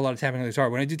really do a whole lot of tapping on the guitar.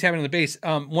 When I do tapping on the bass,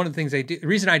 one of the things the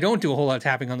reason I don't do a whole lot of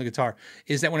tapping on the guitar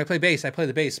is that when I play bass, I play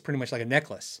the bass pretty much like a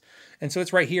necklace. And so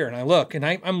it's right here, and I look, and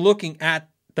I'm looking at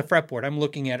the fretboard. I'm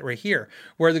looking at it right here.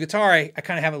 Where the guitar, I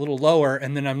kind of have it a little lower,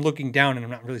 and then I'm looking down, and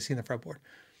I'm not really seeing the fretboard.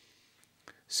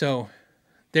 So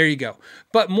there you go.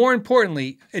 But more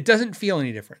importantly, it doesn't feel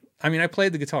any different. I mean, I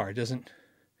played the guitar. It doesn't.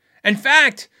 In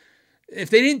fact, if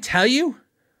they didn't tell you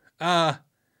that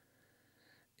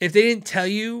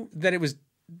it was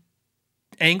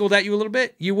angled at you a little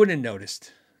bit, you wouldn't have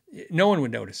noticed. No one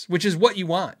would notice, which is what you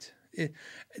want.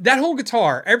 That whole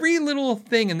guitar, every little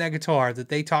thing in that guitar that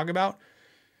they talk about,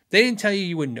 they didn't tell you,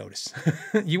 you wouldn't notice.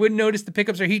 You wouldn't notice the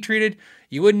pickups are heat treated.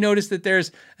 You wouldn't notice that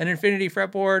there's an Infinity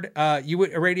fretboard,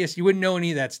 a Radius. You wouldn't know any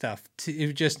of that stuff.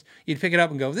 You'd pick it up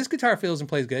and go, this guitar feels and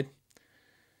plays good.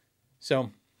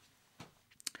 So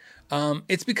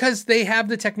it's because they have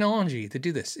the technology to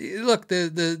do this. Look,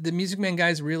 the Music Man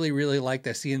guys really, really like the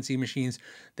CNC machines.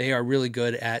 They are really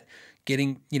good at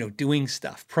getting, doing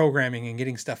stuff, programming and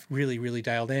getting stuff really, really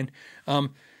dialed in.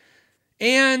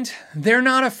 And they're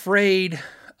not afraid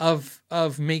of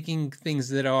making things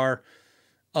that are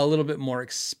a little bit more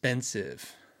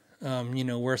expensive.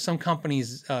 Where some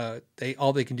companies,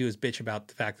 all they can do is bitch about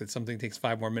the fact that something takes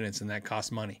 5 more minutes and that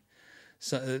costs money.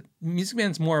 So Music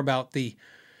Man's more about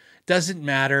doesn't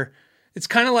matter. It's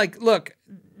kind of like, look,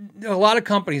 a lot of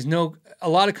companies,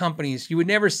 you would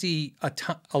never see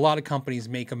a lot of companies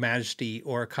make a Majesty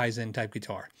or a Kaizen type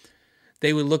guitar.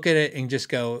 They would look at it and just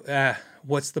go,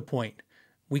 what's the point?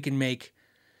 We can make,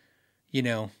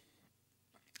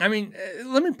 let me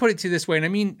put it to you this way. And I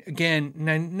mean, again, and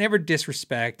I never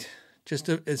disrespect,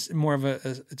 it's more of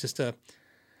a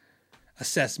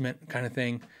assessment kind of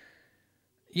thing.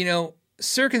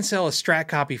 Sir can sell a Strat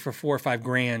copy for $4 or $5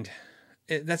 grand.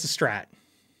 That's a Strat.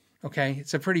 Okay.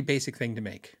 It's a pretty basic thing to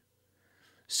make.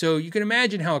 So you can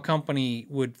imagine how a company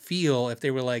would feel if they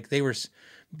were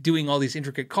doing all these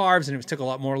intricate carves and it took a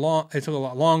lot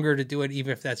longer to do it,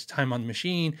 even if that's time on the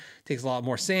machine. It takes a lot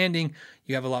more sanding.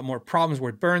 You have a lot more problems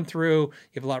where it burned through.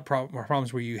 You have a lot more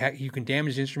problems where you can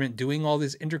damage the instrument doing all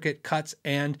these intricate cuts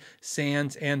and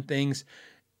sands and things.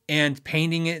 And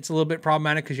painting it's a little bit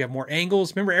problematic because you have more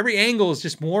angles. Remember, every angle is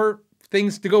just more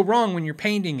things to go wrong when you're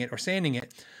painting it or sanding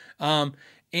it.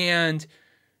 And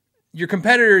your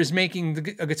competitor is making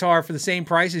a guitar for the same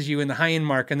price as you in the high-end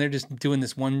mark, and they're just doing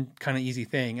this one kind of easy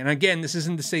thing. And again, this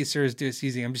isn't to say Sir is doing this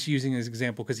easy. I'm just using this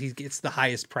example because he gets the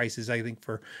highest prices, I think,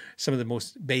 for some of the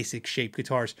most basic shaped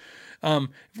guitars.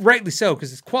 Rightly so,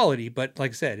 because it's quality, but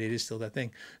like I said, it is still that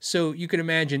thing. So you can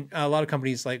imagine a lot of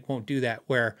companies won't do that,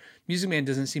 where Music Man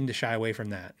doesn't seem to shy away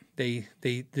from that. They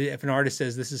if an artist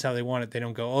says this is how they want it, they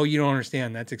don't go, oh, you don't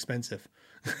understand, that's expensive.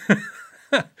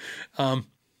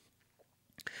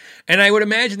 And I would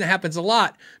imagine that happens a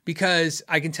lot because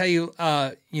I can tell you,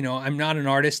 I'm not an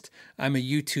artist. I'm a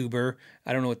YouTuber.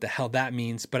 I don't know what the hell that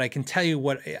means, but I can tell you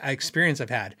what experience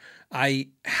I've had. I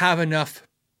have enough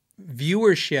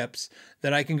viewerships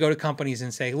that I can go to companies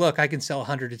and say, look, I can sell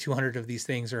 100 to 200 of these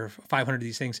things or 500 of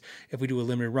these things if we do a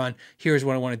limited run. Here's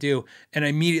what I want to do. And I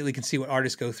immediately can see what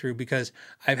artists go through, because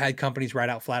I've had companies right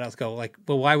out flat out go like,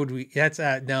 well, why would we? That's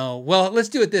no. Well, let's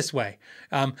do it this way.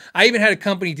 I even had a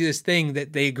company do this thing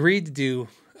that they agreed to do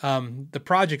the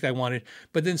project I wanted,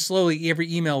 but then slowly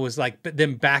every email was like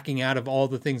them backing out of all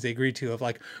the things they agreed to, of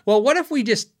like, well, what if we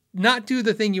just not do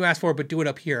the thing you asked for, but do it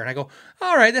up here? And I go,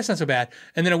 all right, that's not so bad.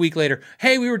 And then a week later,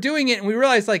 hey, we were doing it and we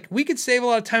realized like we could save a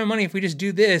lot of time and money if we just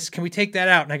do this. Can we take that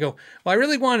out? And I go, well, I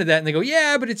really wanted that. And they go,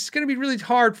 yeah, but it's going to be really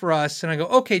hard for us. And I go,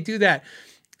 okay, do that.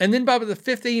 And then by the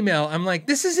 5th email, I'm like,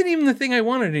 this isn't even the thing I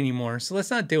wanted anymore. So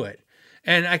let's not do it.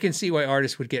 And I can see why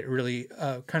artists would get really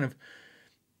kind of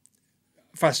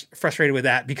frustrated with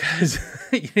that, because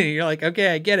you're like,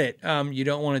 okay, I get it. You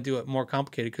don't want to do it more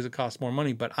complicated because it costs more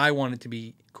money, but I want it to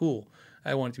be cool.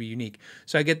 I want it to be unique.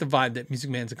 So I get the vibe that Music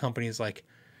Man's a company is like,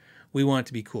 we want it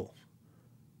to be cool.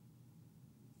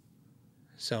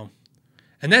 So,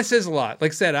 and that says a lot.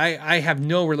 Like I said, I have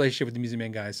no relationship with the Music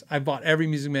Man guys. I've bought every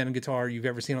Music Man guitar you've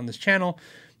ever seen on this channel.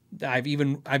 I've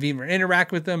even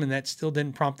interacted with them, and that still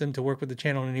didn't prompt them to work with the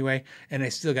channel in any way. And I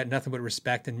still got nothing but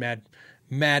respect and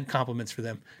mad compliments for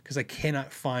them, because I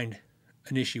cannot find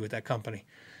an issue with that company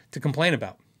to complain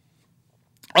about,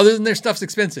 other than their stuff's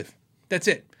expensive. That's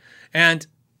it. And,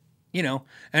 and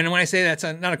when I say that's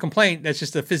not a complaint, that's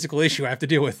just a physical issue I have to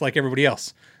deal with like everybody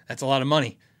else. That's a lot of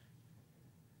money.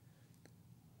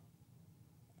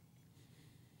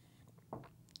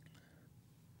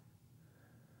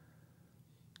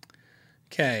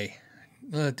 Okay.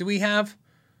 Do we have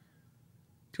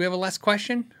a last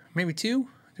question? Maybe 2? Do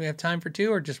we have time for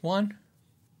 2 or just 1?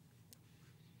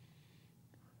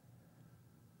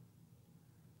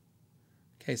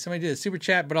 Okay, somebody did a super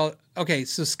chat, but okay,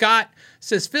 so Scott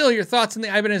says, Phil, your thoughts on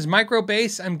the Ibanez micro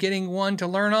bass? I'm getting one to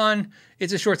learn on.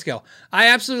 It's a short scale. I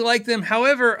absolutely like them.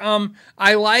 However, I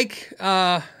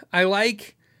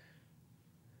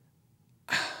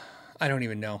don't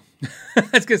even know. I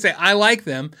was going to say, I like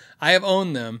them. I have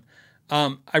owned them.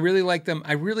 I really like them.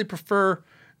 I really prefer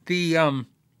the, I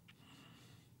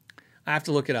have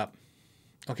to look it up.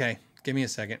 Okay, give me a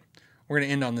second. We're going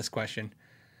to end on this question,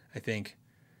 I think.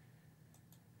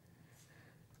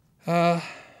 Why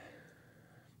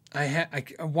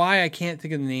I can't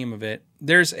think of the name of it.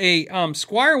 There's a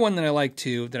Squier one that I like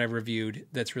too, that I've reviewed,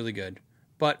 that's really good.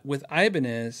 But with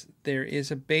Ibanez, there is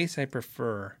a bass I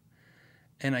prefer,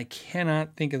 and I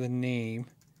cannot think of the name.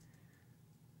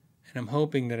 And I'm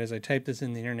hoping that as I type this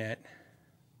in the internet,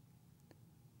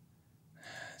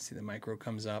 see the micro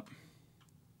comes up.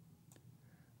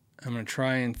 I'm going to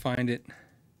try and find it.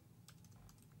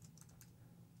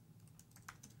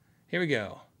 Here we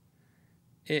go.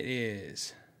 It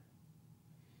is.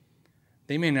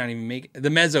 They may not even make the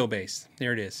Mezzo bass.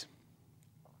 There it is.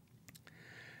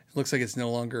 It looks like it's no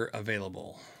longer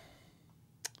available.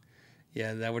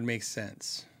 Yeah, that would make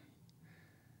sense.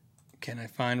 Can I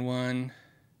find one?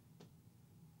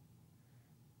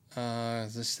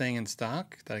 Is this thing in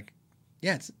stock?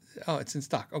 It's in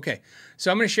stock. Okay, so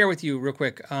I'm going to share with you real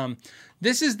quick.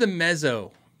 This is the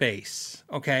Mezzo bass.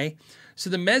 Okay, so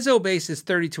the Mezzo bass is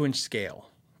 32-inch scale.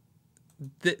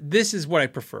 This is what I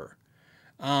prefer.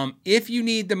 If you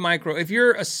need the micro, if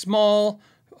you're a small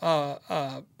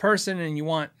person and you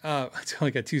want, it's only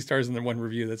got 2 stars in the one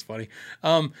review. That's funny.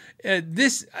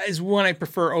 This is one I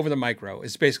prefer over the micro.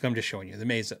 It's basically, I'm just showing you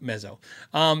the Mezzo.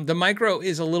 The micro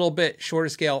is a little bit shorter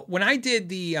scale. When I did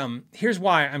the, here's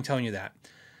why I'm telling you that.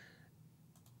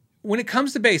 When it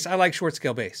comes to bass, I like short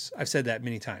scale bass. I've said that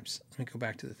many times. Let me go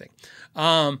back to the thing.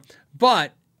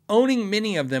 But owning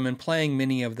many of them and playing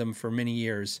many of them for many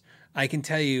years, I can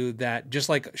tell you that just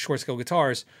like short scale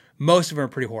guitars, most of them are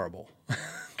pretty horrible.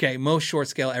 Okay, most short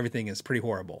scale everything is pretty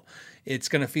horrible. It's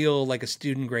going to feel like a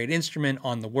student grade instrument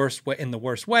in the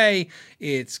worst way.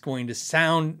 It's going to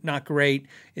sound not great.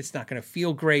 It's not going to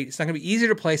feel great. It's not going to be easier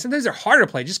to play. Sometimes they're harder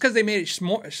to play just because they made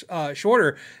it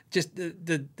shorter. Just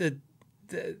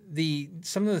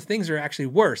some of the things are actually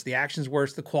worse. The action's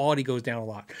worse. The quality goes down a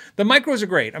lot. The micros are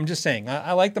great. I'm just saying.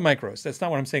 I like the micros. That's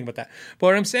not what I'm saying about that. But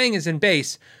what I'm saying is in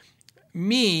bass,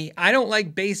 I don't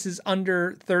like basses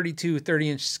under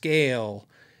 30-inch scale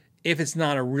if it's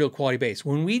not a real quality bass.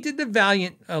 When we did the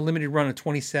Valiant limited run of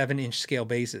 27-inch scale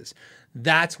basses,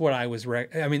 that's what I was...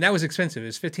 that was expensive. It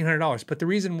was $1,500. But the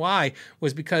reason why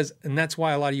was because, and that's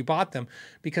why a lot of you bought them,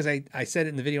 because I said it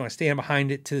in the video and I stand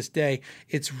behind it to this day,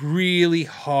 it's really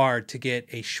hard to get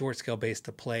a short scale bass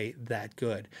to play that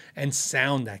good and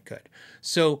sound that good.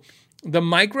 So the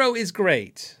micro is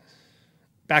great.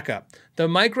 Back up. The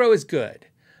micro is good.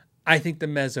 I think the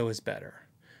Mezzo is better.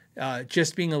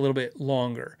 just being a little bit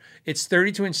longer. It's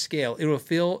 32-inch scale. It'll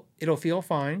feel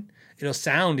fine. It'll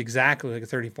sound exactly like a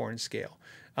 34-inch scale.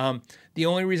 The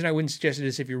only reason I wouldn't suggest it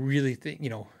is if you really think,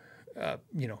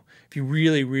 if you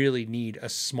really, really need a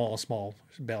small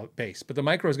bass. But the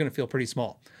micro is going to feel pretty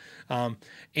small,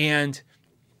 and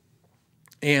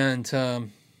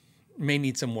may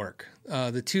need some work.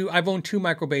 I've owned 2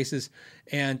 micro basses,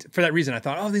 and for that reason, I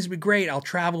thought, oh, these would be great. I'll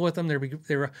travel with them.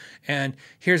 And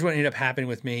here's what ended up happening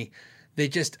with me. I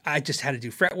just had to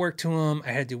do fret work to them.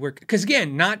 I had to do work because,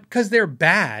 again, not because they're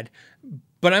bad,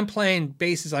 but I'm playing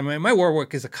basses. I mean, my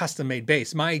Warwick is a custom made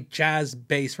bass. My jazz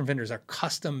bass from vendors are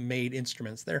custom made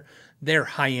instruments. They're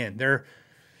high end. They're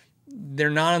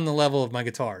not on the level of my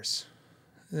guitars.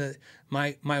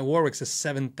 My Warwick's a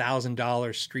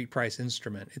 $7,000 street price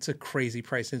instrument. It's a crazy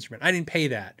price instrument. I didn't pay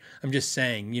that. I'm just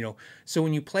saying, so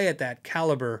when you play at that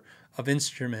caliber of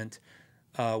instrument,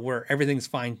 where everything's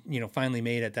finally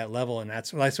made at that level, and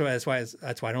that's why I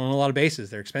don't own a lot of basses.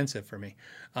 They're expensive for me.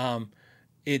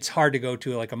 It's hard to go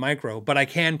to like a micro, but I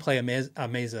can play a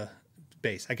Mesa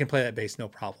bass. I can play that bass no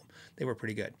problem. They were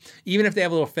pretty good. Even if they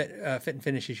have a little fit and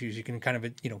finish issues, you can kind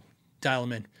of dial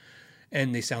them in,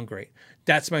 and they sound great.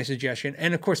 That's my suggestion.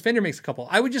 And of course, Fender makes a couple.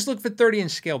 I would just look for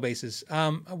 30-inch scale basses.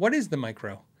 What is the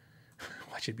micro?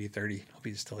 Why should it be 30? I'll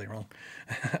be just totally wrong.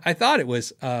 I thought it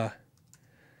was. Hold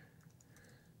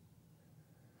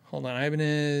on,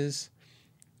 Ibanez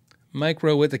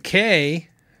micro with a K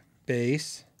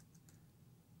bass.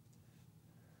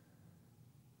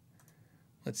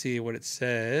 Let's see what it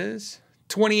says.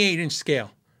 28-inch scale,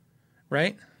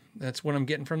 right? That's what I'm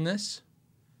getting from this.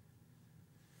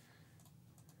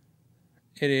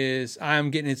 I'm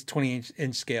getting its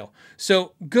 20-inch scale.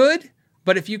 So good,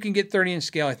 but if you can get 30-inch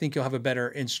scale, I think you'll have a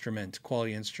better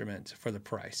quality instrument for the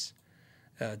price.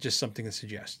 Just something to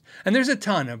suggest. And there's a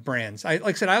ton of brands. Like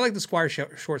I said, I like the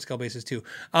Squier short scale basses too.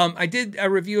 I did a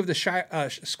review of the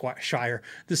Squier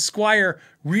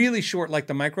really short, like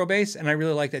the micro bass, and I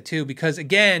really like that too because,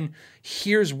 again,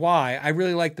 here's why. I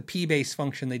really like the P bass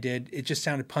function they did. It just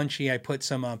sounded punchy. I put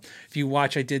some, if you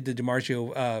watch, I did the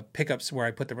DiMarzio pickups where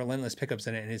I put the Relentless pickups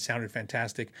in it, and it sounded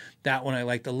fantastic. That one I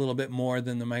liked a little bit more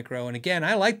than the micro. And again,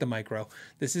 I like the micro.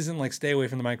 This isn't like stay away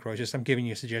from the micro. It's just I'm giving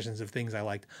you suggestions of things I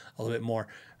liked a little bit more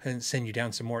and send you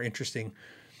down some more interesting,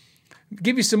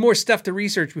 give you some more stuff to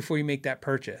research before you make that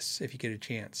purchase if you get a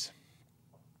chance.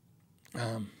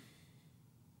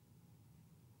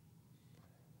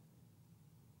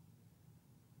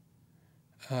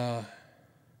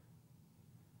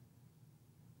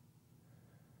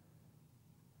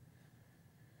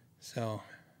 So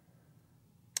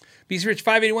Beast Rich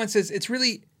 581 says it's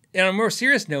really, and on a more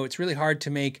serious note, it's really hard to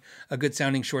make a good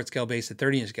sounding short scale bass at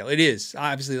 30-inch scale. It is.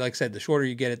 Obviously, like I said, the shorter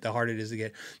you get it, the harder it is to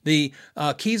get. The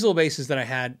Kiesel basses that I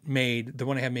had made, the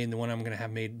one I have made and the one I'm going to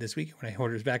have made this week when I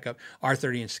order his back up, are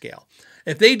 30-inch scale.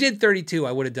 If they did 32,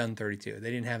 I would have done 32.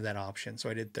 They didn't have that option, so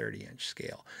I did 30-inch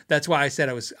scale. That's why I said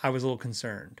I was a little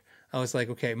concerned. I was like,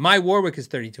 okay, my Warwick is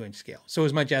 32-inch scale. So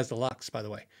is my Jazz Deluxe, by the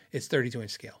way. It's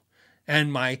 32-inch scale.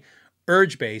 And my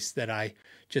Urge bass that I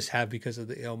just have because of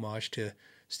the homage to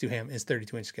Stu Hamm is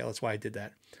 32-inch scale. That's why I did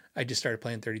that. I just started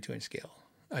playing 32-inch scale.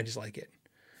 I just like it.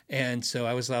 And so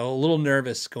I was a little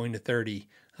nervous going to 30.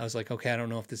 I was like, okay, I don't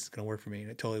know if this is going to work for me. And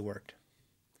it totally worked.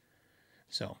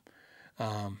 So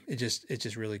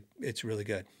it's really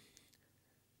good.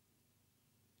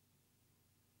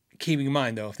 Keeping in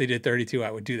mind, though, if they did 32,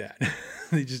 I would do that.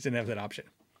 They just didn't have that option.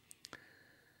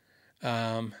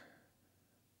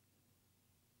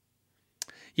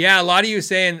 Yeah, a lot of you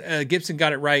saying Gibson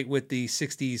got it right with the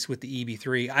 60s with the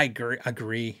EB3. I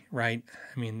agree, right?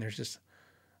 I mean, there's just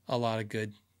a lot of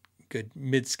good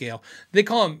mid-scale. They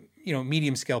call them,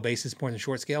 medium scale basses more than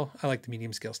short scale. I like the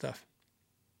medium scale stuff.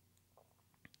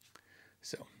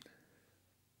 So,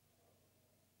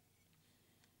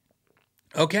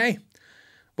 okay.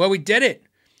 Well, we did it.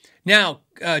 Now,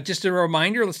 just a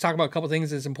reminder, let's talk about a couple things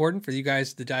that's important for you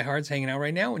guys, the diehards hanging out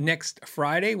right now. Next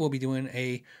Friday, we'll be doing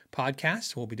a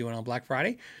podcast. We'll be doing on Black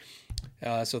Friday.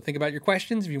 So think about your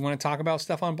questions. If you want to talk about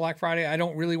stuff on Black Friday, I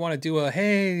don't really want to do a,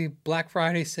 hey, Black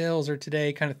Friday sales or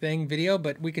today kind of thing video,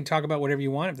 but we can talk about whatever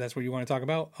you want. If that's what you want to talk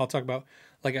about, I'll talk about,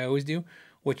 like I always do,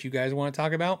 what you guys want to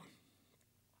talk about.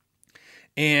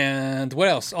 And what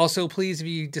else? Also, please, if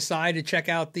you decide to check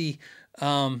out the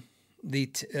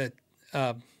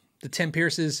Tim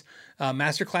Pierce's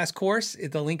masterclass course,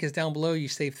 the link is down below. You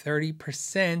save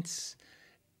 30%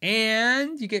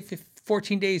 and you get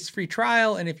 14 days free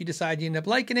trial. And if you decide you end up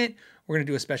liking it, we're going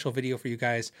to do a special video for you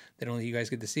guys that only you guys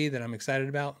get to see that I'm excited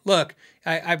about. Look,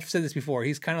 I've said this before.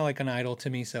 He's kind of like an idol to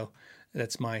me. So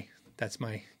that's my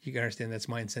you can understand that's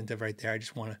my incentive right there. I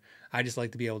just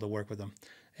like to be able to work with him.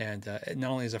 And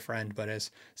not only as a friend, but as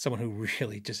someone who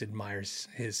really just admires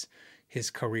his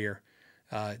career.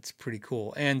 It's pretty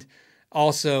cool. And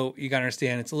also, you got to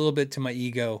understand, it's a little bit to my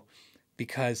ego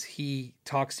because he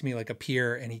talks to me like a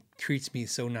peer and he treats me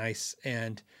so nice.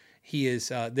 And he is,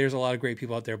 there's a lot of great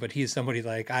people out there, but he is somebody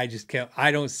like, I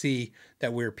don't see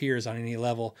that we're peers on any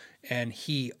level. And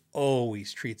he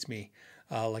always treats me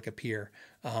like a peer.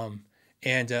 I'm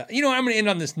going to end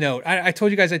on this note. I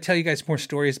told you guys I'd tell you guys more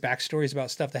backstories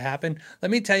about stuff that happened.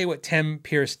 Let me tell you what Tim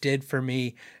Pierce did for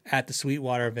me at the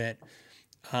Sweetwater event,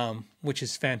 which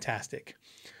is fantastic.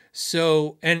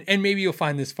 So, and maybe you'll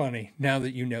find this funny now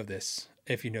that you know this,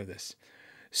 if you know this.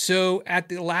 So at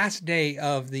the last day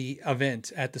of the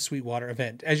event, at the Sweetwater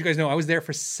event, as you guys know, I was there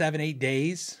for 8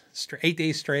 days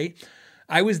straight.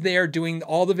 I was there doing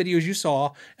all the videos you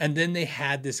saw, and then they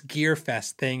had this Gear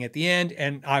Fest thing at the end,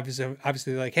 and obviously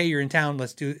they're like, hey, you're in town,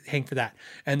 let's hang for that.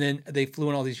 And then they flew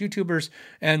in all these YouTubers,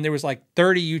 and there was like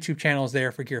 30 YouTube channels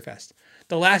there for Gear Fest.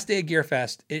 The last day of Gear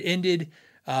Fest, it ended,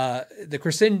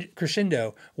 the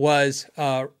crescendo was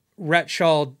Rhett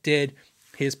Shull did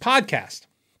his podcast.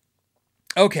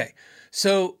 Okay,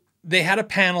 so they had a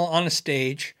panel on a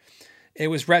stage. It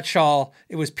was Rhett Shull,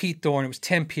 it was Pete Thorne, it was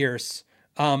Tim Pierce.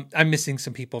 I'm missing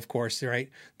some people, of course, right?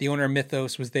 The owner of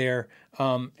Mythos was there.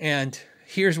 And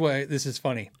here's why this is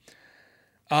funny.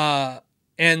 And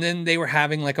then they were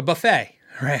having like a buffet,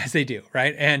 right? As they do,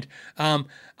 right? And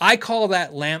I call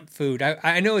that lamp food.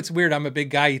 I know it's weird. I'm a big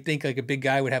guy. You think like a big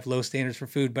guy would have low standards for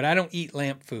food, but I don't eat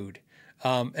lamp food.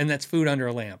 And that's food under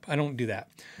a lamp. I don't do that.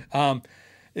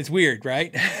 It's weird,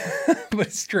 right? But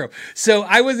it's true. So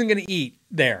I wasn't going to eat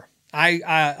there.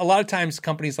 A lot of times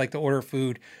companies like to order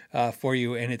food for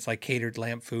you and it's like catered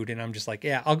lamp food. And I'm just like,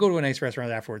 yeah, I'll go to a nice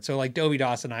restaurant afterwards. So like Dovey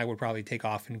Doss and I would probably take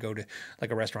off and go to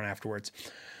like a restaurant afterwards.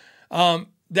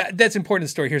 That's important to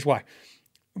the story. Here's why.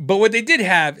 But what they did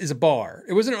have is a bar.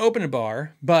 It wasn't an open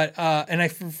bar, but, and I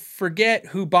forget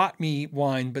who bought me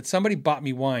wine, but somebody bought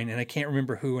me wine and I can't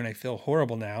remember who, and I feel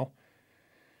horrible now.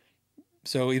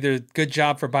 So either good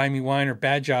job for buying me wine or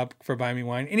bad job for buying me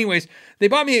wine. Anyways, they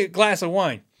bought me a glass of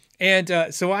wine.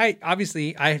 And so I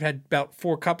had about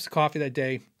 4 cups of coffee that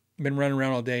day, been running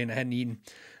around all day and I hadn't eaten.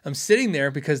 I'm sitting there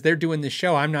because they're doing this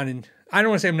show. I don't want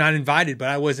to say I'm not invited, but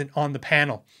I wasn't on the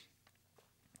panel.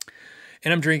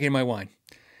 And I'm drinking my wine.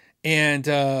 And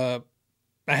I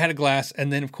had a glass.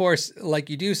 And then, of course,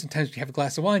 like you do, sometimes you have a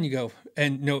glass of wine, you go,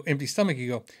 and no empty stomach, you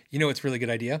go, it's a really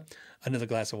good idea. Another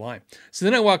glass of wine. So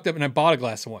then I walked up and I bought a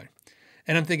glass of wine.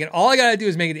 And I'm thinking, all I got to do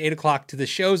is make it 8 o'clock till the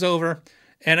show's over.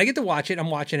 And I get to watch it. I'm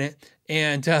watching it.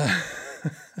 And and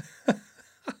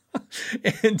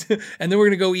then we're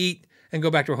going to go eat and go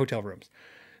back to our hotel rooms.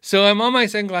 So I'm on my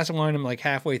second glass of wine. I'm like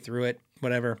halfway through it,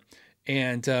 whatever.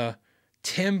 And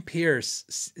Tim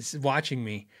Pierce is watching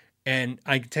me. And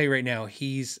I can tell you right now,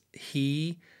 he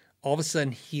all of a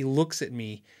sudden he looks at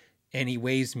me and he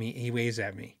waves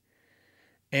at me.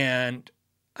 And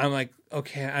I'm like,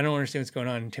 okay, I don't understand what's going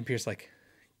on. And Tim Pierce like,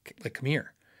 come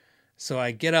here. So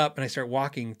I get up and I start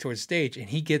walking towards the stage, and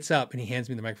he gets up and he hands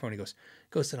me the microphone. He goes,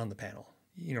 "Go sit on the panel,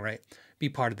 right? Be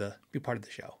part of the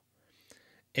show."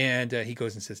 And he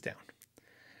goes and sits down,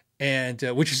 and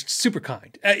which is super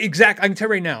kind. Exactly, I can tell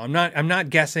right now. I'm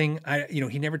not guessing.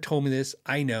 He never told me this.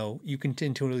 I know you can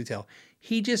intuitively tell.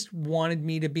 He just wanted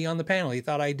me to be on the panel. He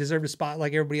thought I deserved a spot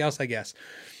like everybody else, I guess.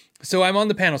 So I'm on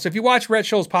the panel. So if you watch Rhett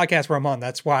Shull's podcast where I'm on,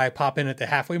 that's why I pop in at the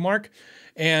halfway mark,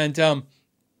 and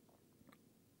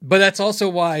but that's also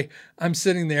why I'm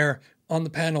sitting there on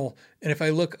the panel. And if I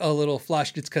look a little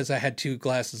flushed, it's because I had 2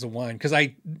 glasses of wine. Because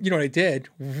you know what I did?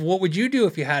 What would you do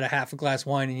if you had a half a glass of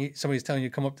wine and somebody's telling you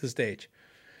to come up to the stage?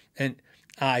 And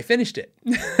I finished it.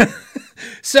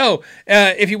 So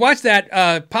if you watch that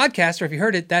podcast, or if you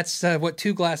heard it, that's what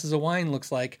 2 glasses of wine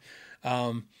looks like.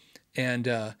 And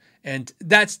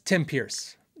that's Tim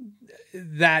Pierce.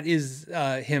 That is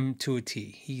him to a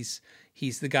T.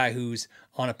 He's the guy who's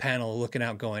on a panel looking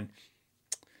out going,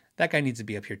 that guy needs to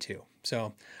be up here too.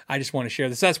 So I just want to share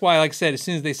this. That's why, like I said, as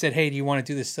soon as they said, hey, do you want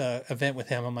to do this event with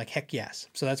him? I'm like, heck yes.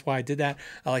 So that's why I did that.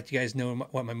 I like you guys know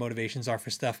what my motivations are for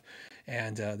stuff.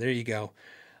 And there you go.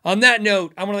 On that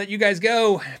note, I'm going to let you guys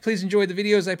go. Please enjoy the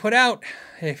videos I put out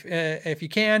if you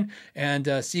can.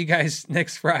 And see you guys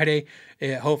next Friday,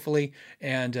 hopefully.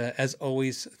 And as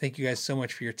always, thank you guys so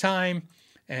much for your time.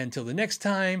 And until the next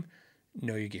time,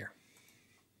 know your gear.